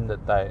medium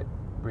that they're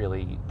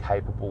really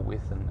capable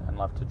with and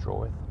love to draw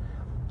with.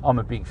 I'm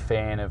a big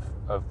fan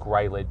of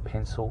grey lead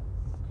pencil,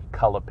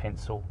 colour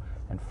pencil,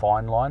 and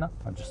fine liner.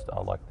 I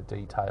like the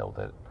detail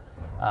that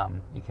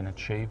you can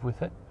achieve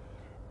with it.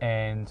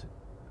 And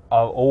I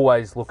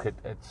always look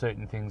at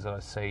certain things that I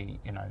see,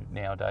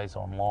 nowadays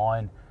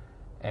online,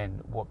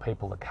 and what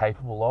people are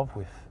capable of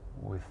with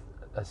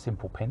a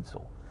simple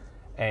pencil.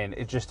 And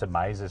it just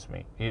amazes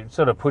me. It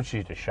sort of puts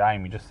you to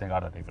shame. You just think, I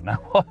don't even know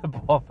why I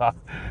bother,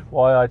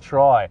 why I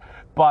try.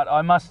 But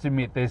I must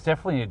admit, there's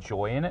definitely a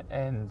joy in it.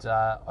 And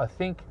I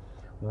think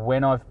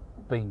when I've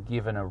been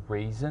given a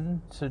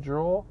reason to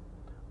draw,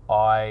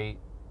 I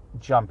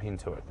jump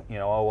into it.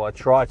 I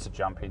try to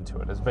jump into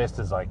it as best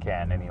as I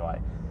can anyway.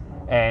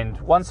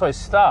 And once I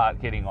start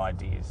getting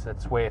ideas,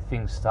 that's where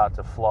things start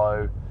to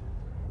flow.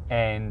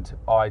 And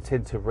I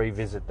tend to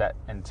revisit that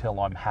until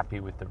I'm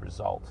happy with the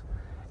result.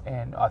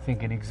 And I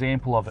think an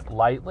example of it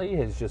lately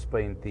has just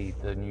been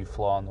the new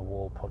Fly on the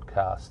Wall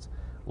podcast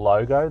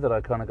logo that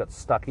I kind of got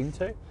stuck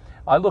into.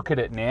 I look at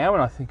it now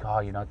and I think,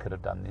 I could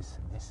have done this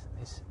and this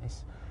and this and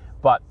this.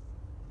 But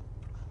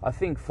I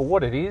think for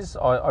what it is,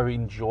 I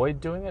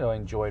enjoyed doing it. I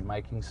enjoyed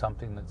making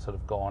something that's sort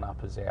of gone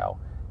up as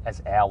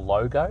our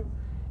logo.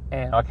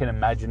 And I can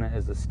imagine it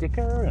as a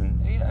sticker,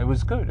 and it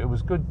was good. It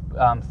was good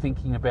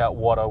thinking about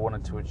what I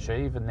wanted to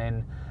achieve and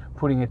then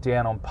putting it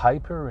down on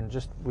paper, and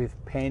just with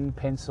pen,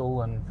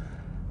 pencil and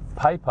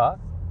paper,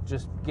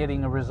 just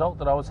getting a result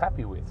that I was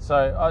happy with.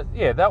 So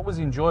that was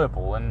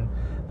enjoyable. And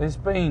there's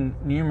been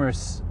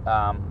numerous,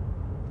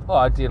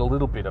 I did a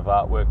little bit of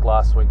artwork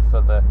last week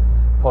for the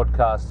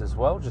podcast as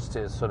well, just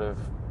to sort of,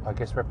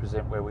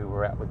 represent where we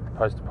were at with the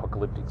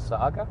post-apocalyptic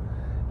saga.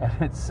 And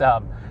it's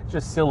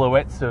just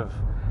silhouettes of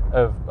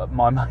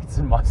my mates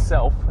and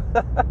myself,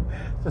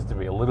 just to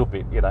be a little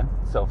bit,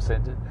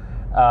 self-centered,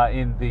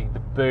 in the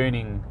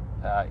burning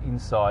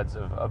insides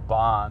of a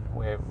barn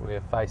where we're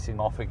facing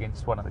off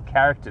against one of the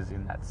characters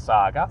in that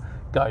saga.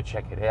 Go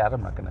check it out.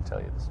 I'm not going to tell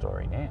you the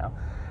story now.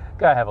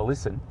 Go have a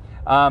listen.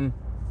 And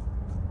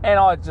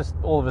I just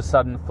all of a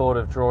sudden thought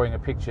of drawing a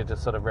picture to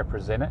sort of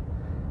represent it,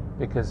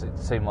 because it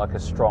seemed like a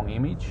strong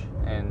image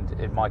and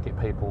it might get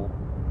people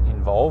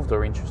involved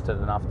or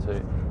interested enough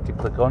to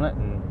click on it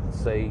and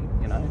see,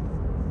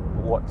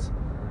 what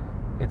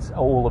it's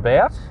all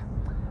about.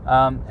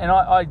 And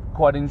I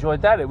quite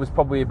enjoyed that. It was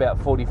probably about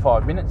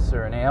 45 minutes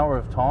or an hour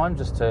of time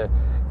just to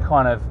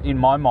kind of, in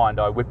my mind,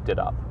 I whipped it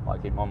up.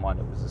 Like in my mind,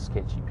 it was a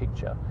sketchy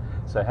picture.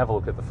 So have a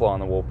look at the Fly on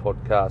the Wall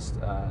podcast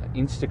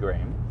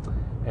Instagram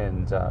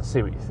and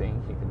see what you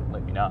think. You can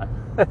let me know.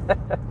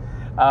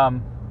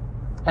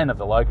 And of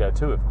the logo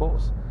too, of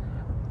course.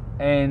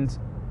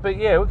 But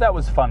yeah, that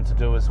was fun to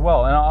do as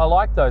well. And I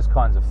like those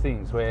kinds of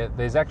things where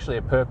there's actually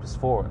a purpose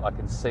for it. I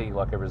can see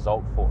like a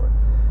result for it.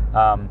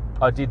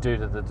 I did do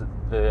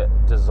the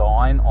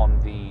design on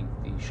the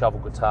shovel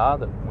guitar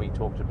that we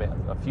talked about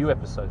a few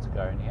episodes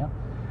ago now.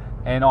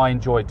 And I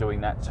enjoyed doing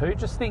that too.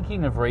 Just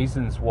thinking of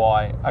reasons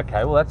why,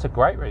 okay, well, that's a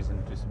great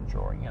reason to do some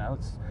drawing.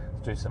 Let's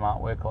do some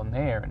artwork on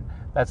there. And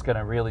that's going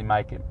to really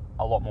make it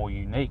a lot more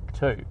unique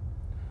too.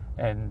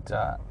 And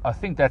I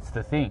think that's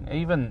the thing.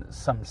 Even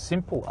some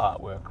simple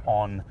artwork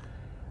on,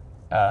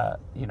 a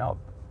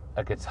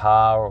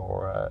guitar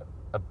or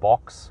a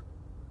box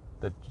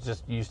that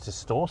just used to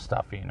store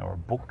stuff in, or a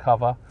book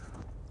cover,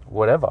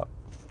 whatever,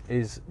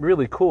 is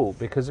really cool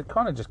because it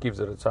kind of just gives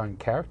it its own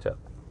character.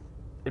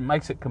 It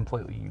makes it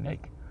completely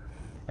unique.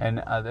 And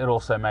it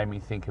also made me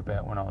think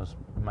about when I was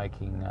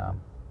making, a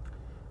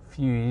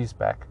few years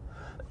back,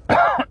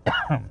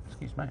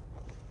 excuse me,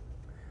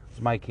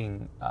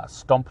 making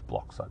stomp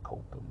blocks, I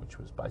called them, which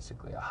was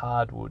basically a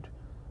hardwood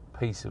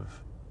piece of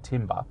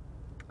timber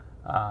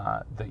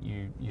that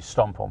you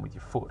stomp on with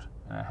your foot,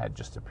 and it had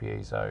just a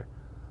piezo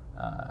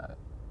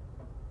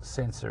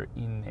sensor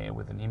in there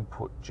with an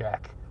input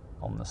jack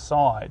on the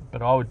side.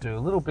 But I would do a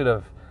little bit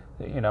of,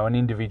 an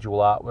individual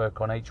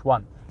artwork on each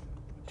one,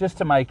 just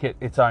to make it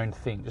its own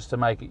thing, just to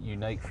make it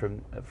unique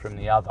from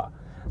the other.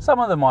 Some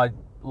of them I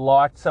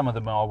liked, some of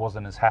them I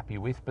wasn't as happy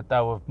with, but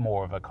they were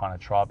more of a kind of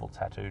tribal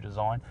tattoo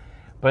design.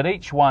 But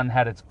each one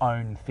had its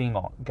own thing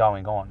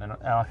going on, and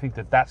I think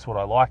that's what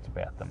I liked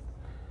about them.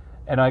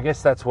 And I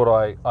guess that's what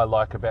I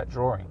like about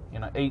drawing.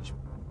 Each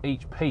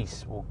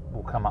piece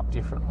will come up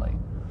differently.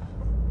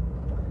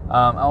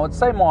 I would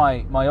say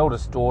my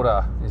oldest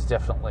daughter is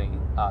definitely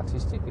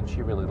artistic, and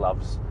she really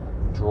loves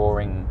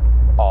drawing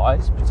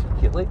eyes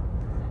particularly,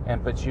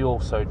 but she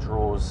also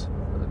draws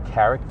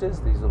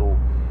characters, these little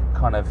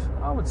kind of,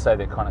 I would say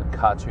they're kind of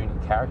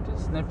cartoony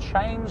characters, and they've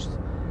changed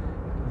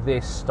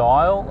their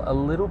style a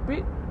little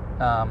bit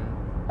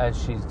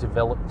as she's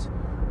developed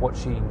what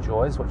she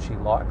enjoys, what she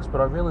likes. But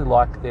I really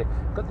like they've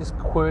got this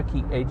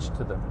quirky edge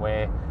to them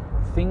where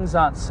things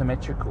aren't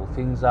symmetrical,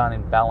 things aren't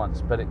in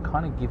balance, but it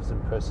kind of gives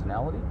them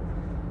personality.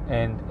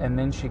 And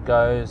then she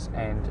goes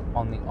and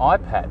on the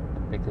iPad,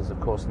 because of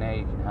course now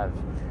you can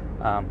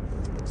have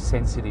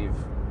sensitive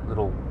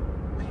little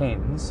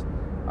pens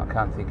I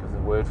can't think of the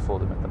word for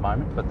them at the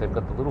moment, but they've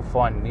got the little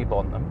fine nib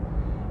on them,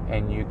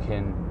 and you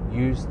can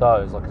use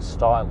those like a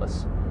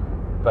stylus,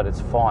 but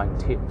it's fine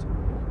tipped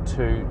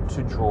to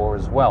draw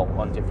as well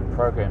on different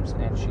programs,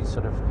 and she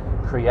sort of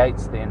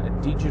creates then a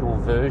digital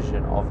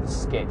version of the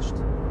sketched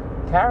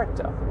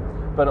character.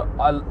 But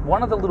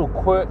one of the little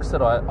quirks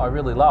that I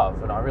really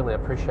love and I really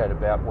appreciate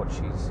about what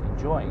she's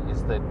enjoying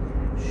is that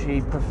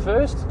she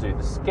prefers to do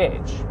the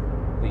sketch,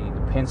 the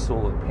pencil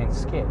or the pen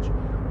sketch,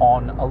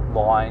 on a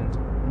lined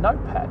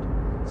notepad.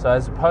 So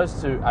as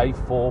opposed to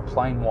A4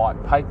 plain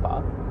white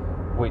paper,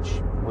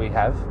 which we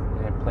have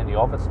plenty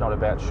of, it's not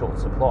about short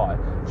supply,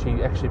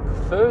 she actually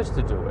prefers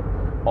to do it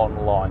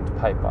on lined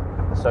paper.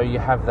 So you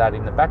have that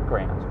in the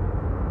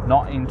background.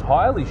 Not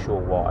entirely sure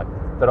why,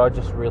 but I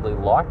just really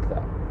like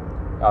that.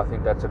 I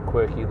think that's a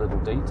quirky little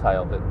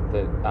detail that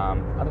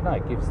I don't know,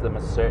 gives them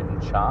a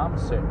certain charm, a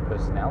certain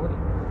personality.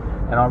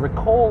 And I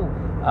recall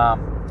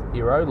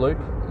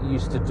Luke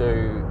used to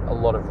do a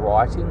lot of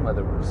writing,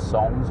 whether it was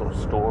songs or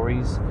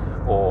stories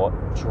or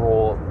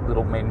draw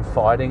little men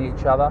fighting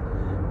each other,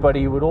 but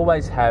he would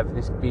always have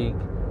this big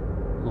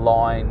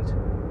lined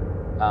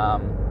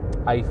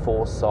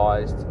A4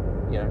 sized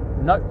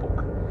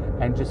notebook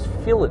and just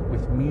fill it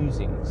with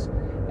musings.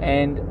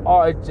 And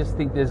I just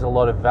think there's a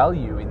lot of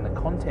value in the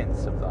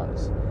contents of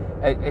those.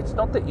 It's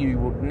not that you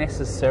would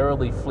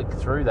necessarily flick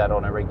through that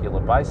on a regular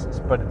basis,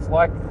 but it's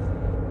like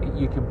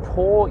you can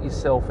pour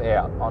yourself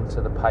out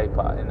onto the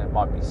paper, and it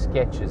might be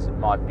sketches, it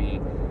might be,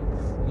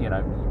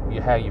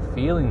 how you're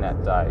feeling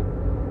that day.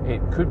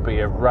 It could be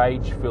a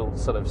rage-filled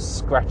sort of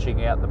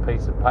scratching out the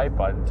piece of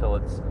paper until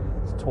it's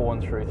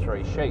torn through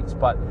 3 sheets.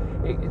 But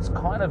it's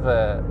kind of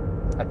a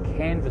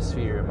canvas for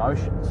your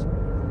emotions,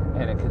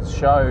 and it can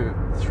show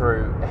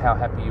through how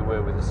happy you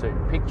were with a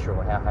certain picture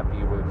or how happy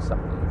you were with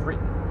something you've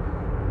written.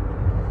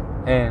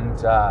 And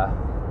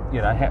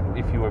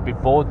if you were a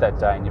bit bored that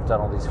day and you've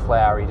done all these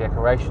flowery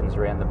decorations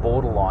around the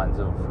borderlines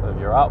of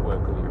your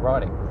artwork or your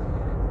writing.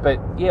 But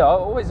yeah, I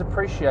always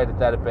appreciated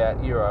that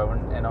about Eero,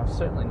 and I've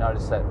certainly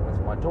noticed that with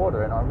my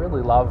daughter, and I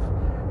really love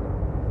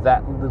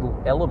that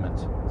little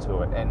element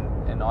to it.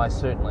 And I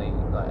certainly,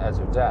 as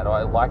her dad,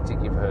 I like to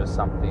give her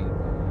something,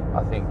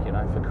 I think,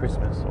 for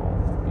Christmas or,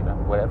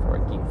 whatever, a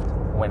gift,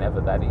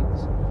 whenever that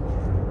is.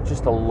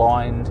 Just a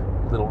lined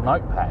little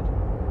notepad.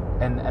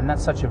 And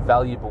that's such a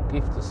valuable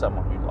gift to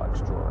someone who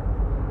likes drawing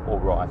or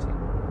writing,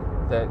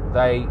 that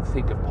they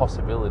think of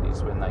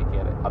possibilities when they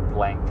get a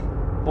blank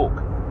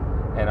book.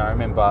 And I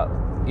remember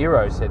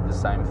Eero said the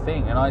same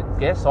thing, and I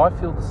guess I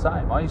feel the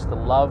same. I used to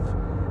love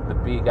the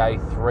big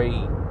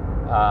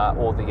A3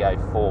 or the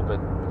A4, but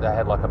they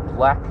had like a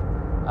black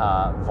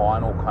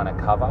vinyl kind of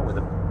cover with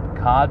a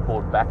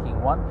cardboard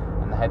backing one,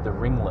 and they had the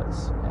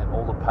ringlets, and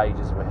all the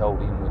pages were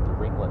held in with the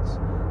ringlets.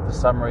 For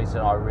some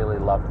reason, I really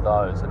loved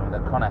those, and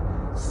they're kind of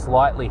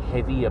slightly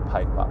heavier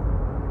paper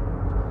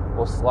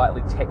or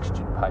slightly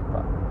textured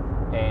paper,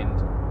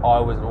 and I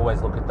would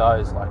always look at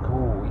those like,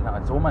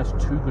 it's almost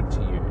too good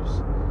to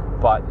use,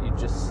 but you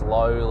just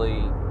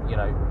slowly,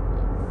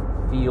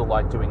 feel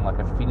like doing like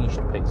a finished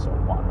piece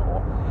on one,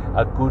 or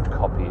a good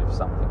copy of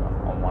something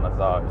on one of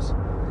those.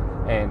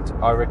 And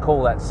I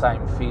recall that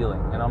same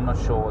feeling, and I'm not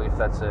sure if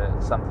that's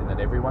something that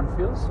everyone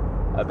feels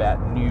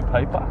about new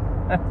paper,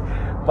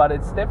 but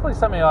it's definitely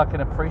something I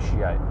can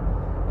appreciate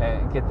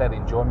and get that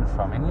enjoyment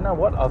from. And you know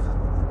what? I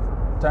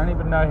don't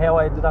even know how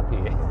I ended up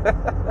here.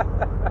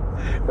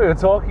 We were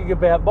talking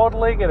about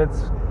modelling, and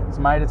it's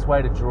made its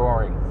way to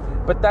drawing.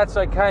 But that's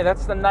okay.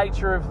 That's the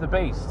nature of the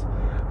beast.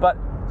 But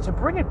to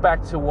bring it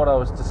back to what I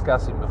was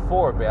discussing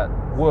before about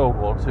World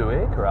War II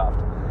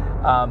aircraft,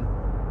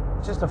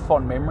 just a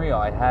fond memory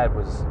I had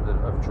was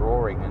of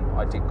drawing, and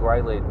I did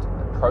grey lead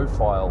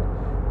profile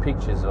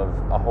pictures of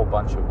a whole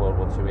bunch of World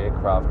War II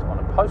aircraft on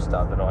a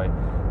poster that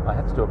I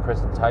had to do a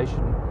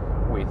presentation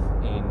with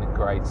in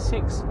grade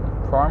 6 in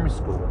primary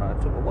school, and I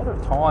took a lot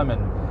of time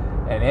and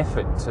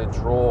effort to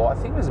draw. I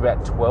think it was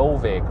about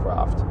 12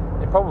 aircraft.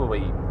 It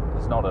probably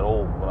is not at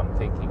all what I'm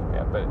thinking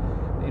about, but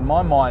in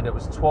my mind it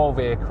was 12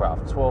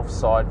 aircraft, 12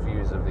 side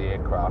views of the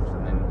aircraft,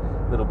 and then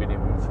a little bit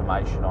of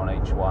information on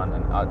each one,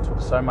 and I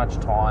took so much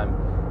time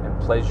and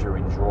pleasure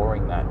in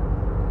drawing that.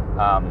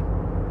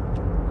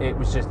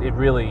 It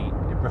really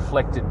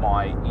reflected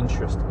my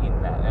interest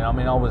in that. And I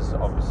mean, I was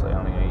obviously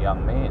only a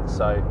young man,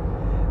 so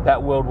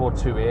that World War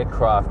II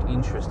aircraft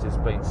interest has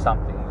been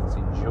something that's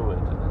endured.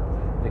 And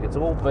I think it's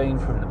all been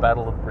from the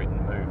Battle of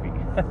Britain movie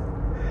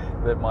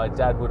that my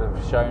dad would have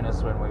shown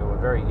us when we were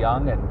very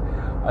young. And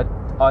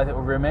I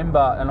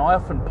remember, and I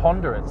often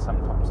ponder it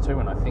sometimes too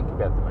when I think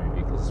about the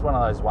movie, because it's one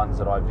of those ones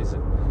that I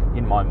visit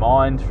in my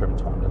mind from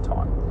time to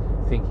time,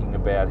 thinking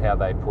about how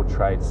they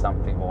portrayed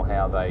something or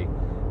how they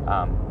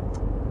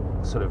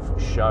sort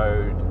of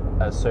showed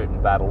a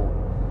certain battle.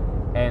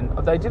 And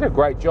they did a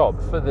great job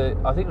for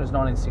I think it was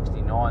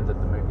 1969 that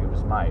the movie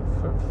was made.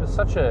 For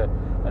such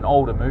an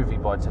older movie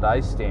by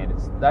today's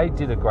standards, they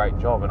did a great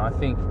job, and I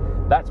think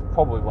that's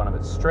probably one of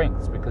its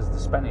strengths, because the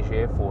Spanish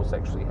Air Force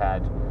actually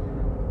had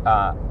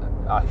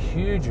a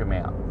huge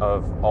amount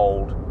of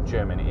old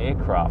German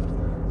aircraft.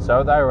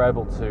 So they were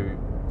able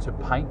to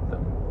paint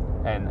them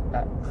and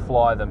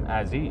fly them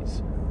as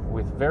is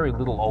with very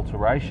little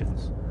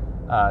alterations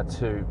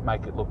to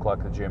make it look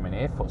like the German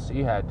Air Force. So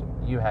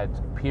you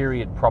had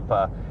period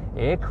proper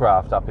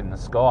aircraft up in the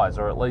skies,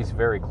 or at least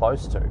very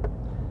close to.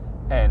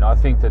 And I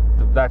think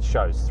that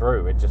shows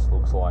through. It just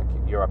looks like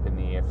you're up in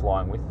the air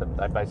flying with them.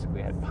 They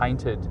basically had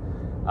painted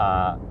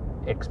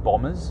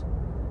ex-bombers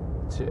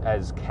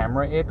as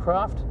camera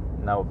aircraft.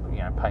 And they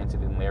were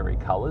painted in Larry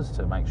colours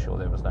to make sure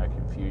there was no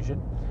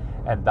confusion.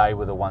 And they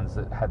were the ones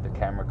that had the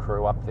camera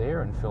crew up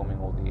there and filming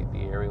all the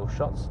aerial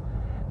shots.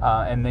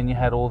 And then you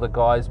had all the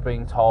guys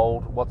being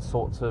told what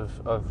sorts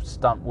of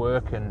stunt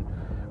work and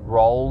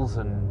roles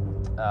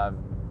and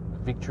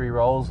victory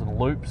rolls and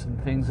loops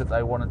and things that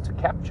they wanted to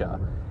capture.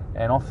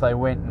 And off they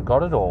went and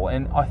got it all.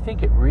 And I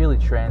think it really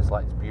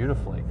translates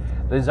beautifully.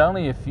 There's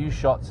only a few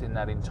shots in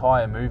that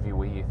entire movie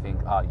where you think,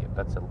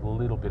 that's a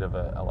little bit of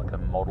a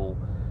model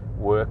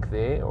work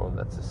there, or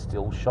that's a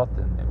still shot,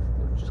 then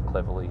they've just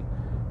cleverly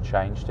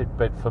changed it.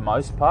 But for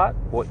most part,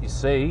 what you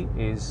see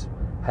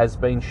has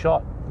been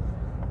shot.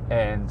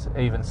 And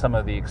even some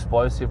of the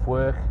explosive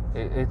work,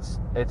 it's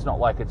not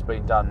like it's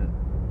been done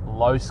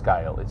low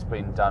scale. It's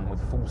been done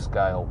with full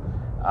scale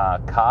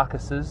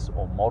carcasses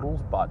or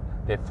models, but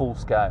they're full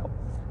scale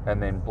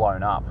and then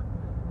blown up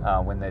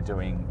when they're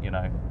doing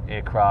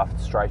aircraft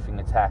strafing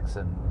attacks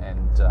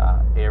and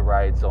air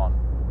raids on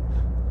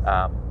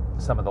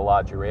some of the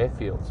larger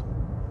airfields.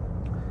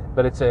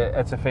 But it's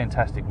a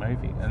fantastic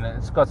movie, and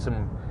it's got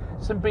some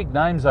big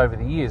names over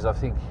the years. I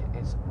think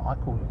it's not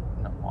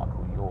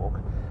Michael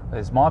York.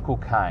 There's Michael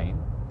Caine,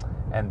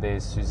 and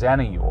there's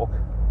Susanna York.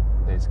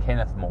 There's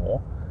Kenneth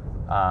More.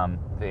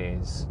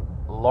 There's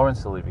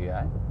Laurence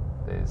Olivier.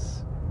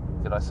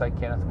 Did I say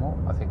Kenneth More?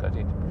 I think I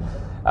did.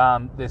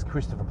 There's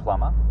Christopher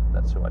Plummer.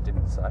 That's who I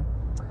didn't say.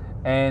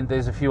 And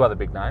there's a few other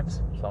big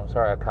names. So I'm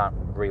sorry I can't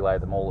relay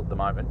them all at the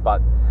moment.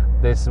 But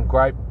there's some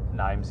great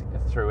names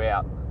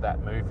throughout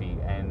that movie,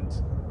 and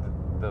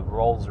the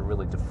roles are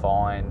really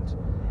defined.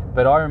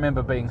 But I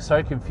remember being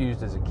so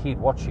confused as a kid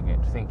watching it,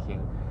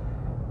 thinking,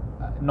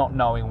 not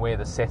knowing where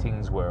the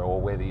settings were or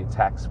where the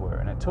attacks were.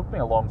 And it took me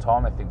a long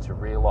time, I think, to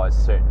realise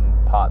certain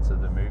parts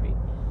of the movie.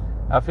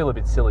 I feel a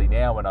bit silly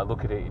now when I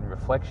look at it in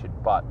reflection,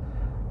 but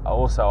I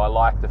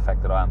like the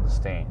fact that I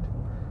understand.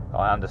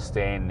 I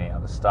understand now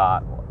the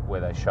start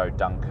where they show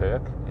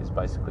Dunkirk is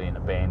basically an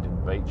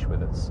abandoned beach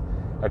with its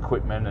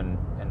equipment and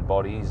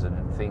bodies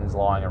and things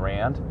lying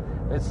around.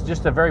 It's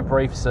just a very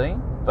brief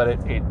scene, but it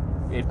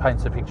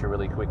paints the picture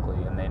really quickly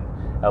and then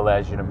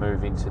allows you to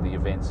move into the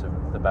events of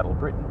the Battle of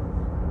Britain.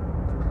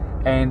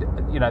 And,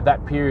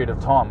 that period of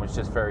time was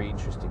just very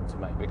interesting to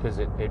me because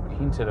it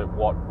hinted at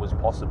what was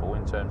possible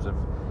in terms of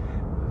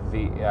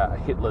the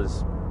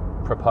Hitler's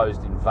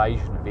proposed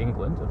invasion of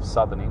England, of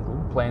southern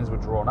England. Plans were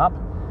drawn up.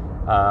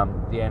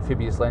 The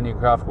amphibious landing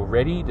craft were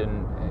readied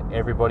and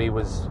everybody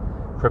was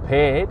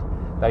prepared.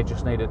 They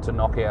just needed to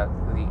knock out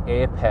the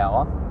air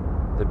power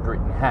that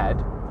Britain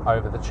had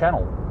over the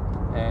Channel.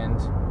 And,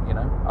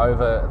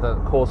 over the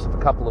course of a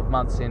couple of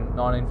months in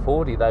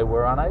 1940, they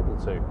were unable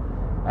to.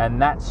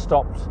 And that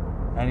stopped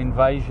an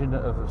invasion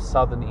of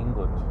southern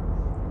England.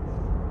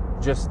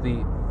 Just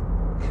the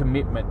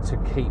commitment to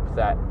keep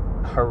that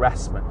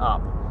harassment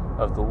up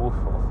of the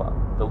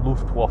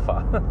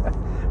Luftwaffe,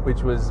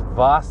 which was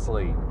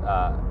vastly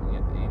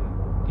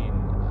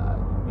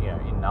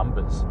in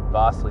numbers,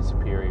 vastly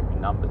superior in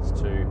numbers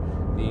to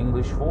the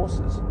English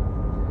forces.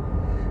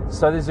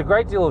 So there's a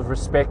great deal of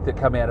respect that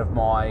come out of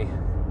my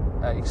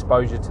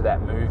exposure to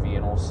that movie,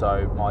 and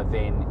also my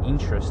then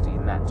interest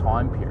in that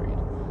time period.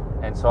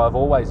 And so I've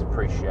always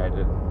appreciated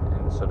it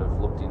and sort of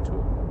looked into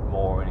it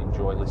more and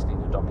enjoy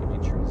listening to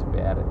documentaries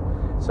about it.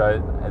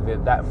 So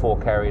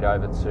that carried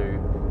over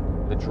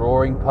to the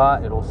drawing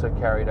part. It also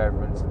carried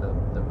over into the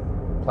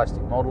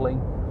plastic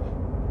modelling.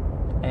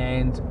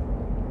 And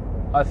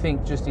I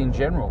think just in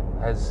general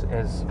has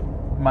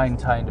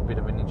maintained a bit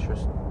of an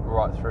interest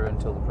right through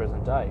until the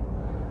present day.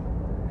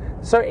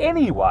 So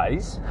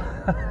anyways,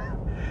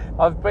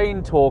 I've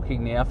been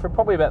talking now for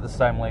probably about the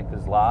same length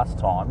as last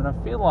time, and I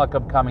feel like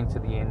I'm coming to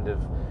the end of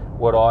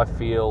what I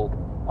feel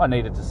I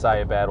needed to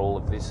say about all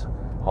of this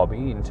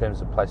hobby in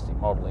terms of plastic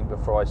modelling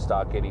before I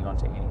start getting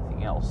onto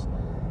anything else,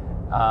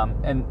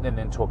 and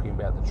then talking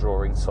about the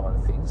drawing side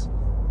of things.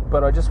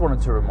 But I just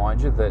wanted to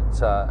remind you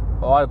that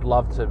I'd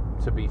love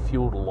to be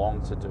fueled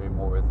along to do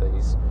more of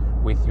these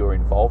with your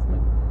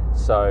involvement.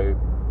 So,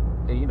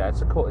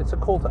 it's a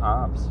call to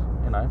arms.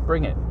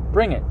 Bring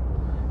it.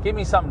 Give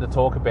me something to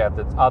talk about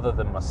that's other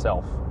than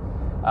myself.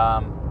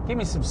 Give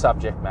me some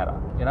subject matter.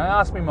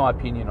 Ask me my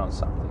opinion on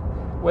something.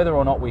 Whether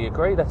or not we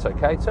agree, that's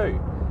okay too.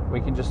 We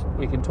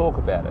can talk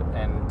about it,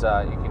 and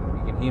you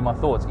can hear my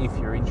thoughts if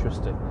you're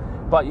interested.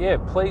 But yeah,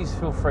 please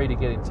feel free to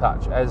get in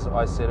touch. As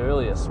I said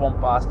earlier, Swamp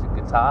Bastard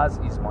Guitars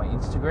is my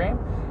Instagram.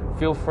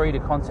 Feel free to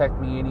contact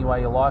me any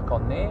way you like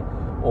on there,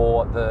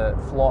 or the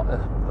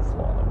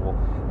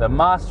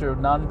Master of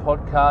None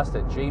podcast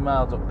at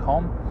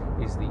gmail.com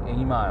is the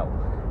email.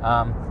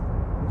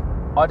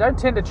 I don't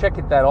tend to check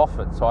it that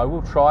often, so I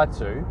will try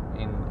to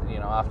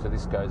after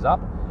this goes up.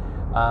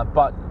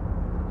 But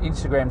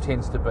Instagram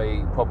tends to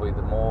be probably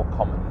the more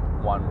common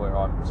one where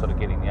I'm sort of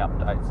getting the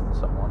updates and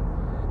so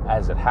on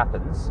as it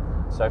happens.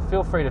 So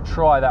feel free to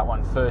try that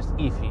one first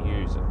if you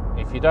use it.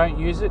 If you don't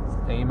use it,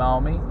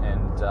 email me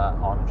and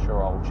I'm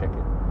sure I'll check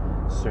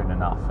it soon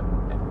enough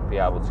and be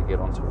able to get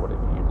onto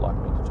whatever you'd like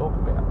me to talk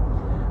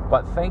about.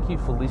 But thank you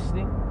for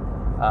listening.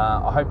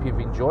 I hope you've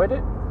enjoyed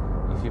it.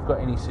 If you've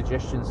got any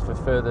suggestions for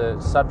further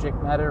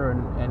subject matter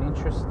and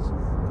interests,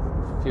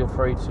 feel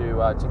free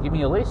to give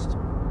me a list.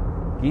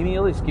 Give me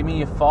a list. Give me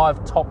your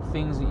 5 top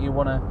things that you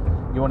want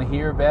to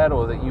hear about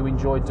or that you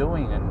enjoy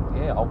doing, and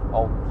yeah,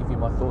 I'll give you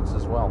my thoughts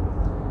as well.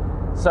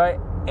 So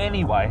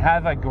anyway,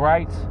 have a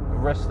great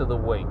rest of the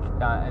week.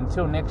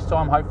 Until next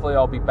time, hopefully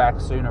I'll be back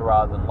sooner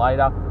rather than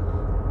later.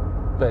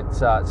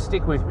 But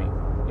stick with me.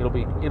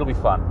 It'll be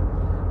fun,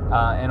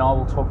 and I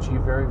will talk to you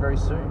very, very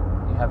soon.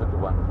 You have a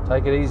good one.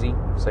 Take it easy.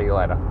 See you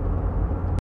later.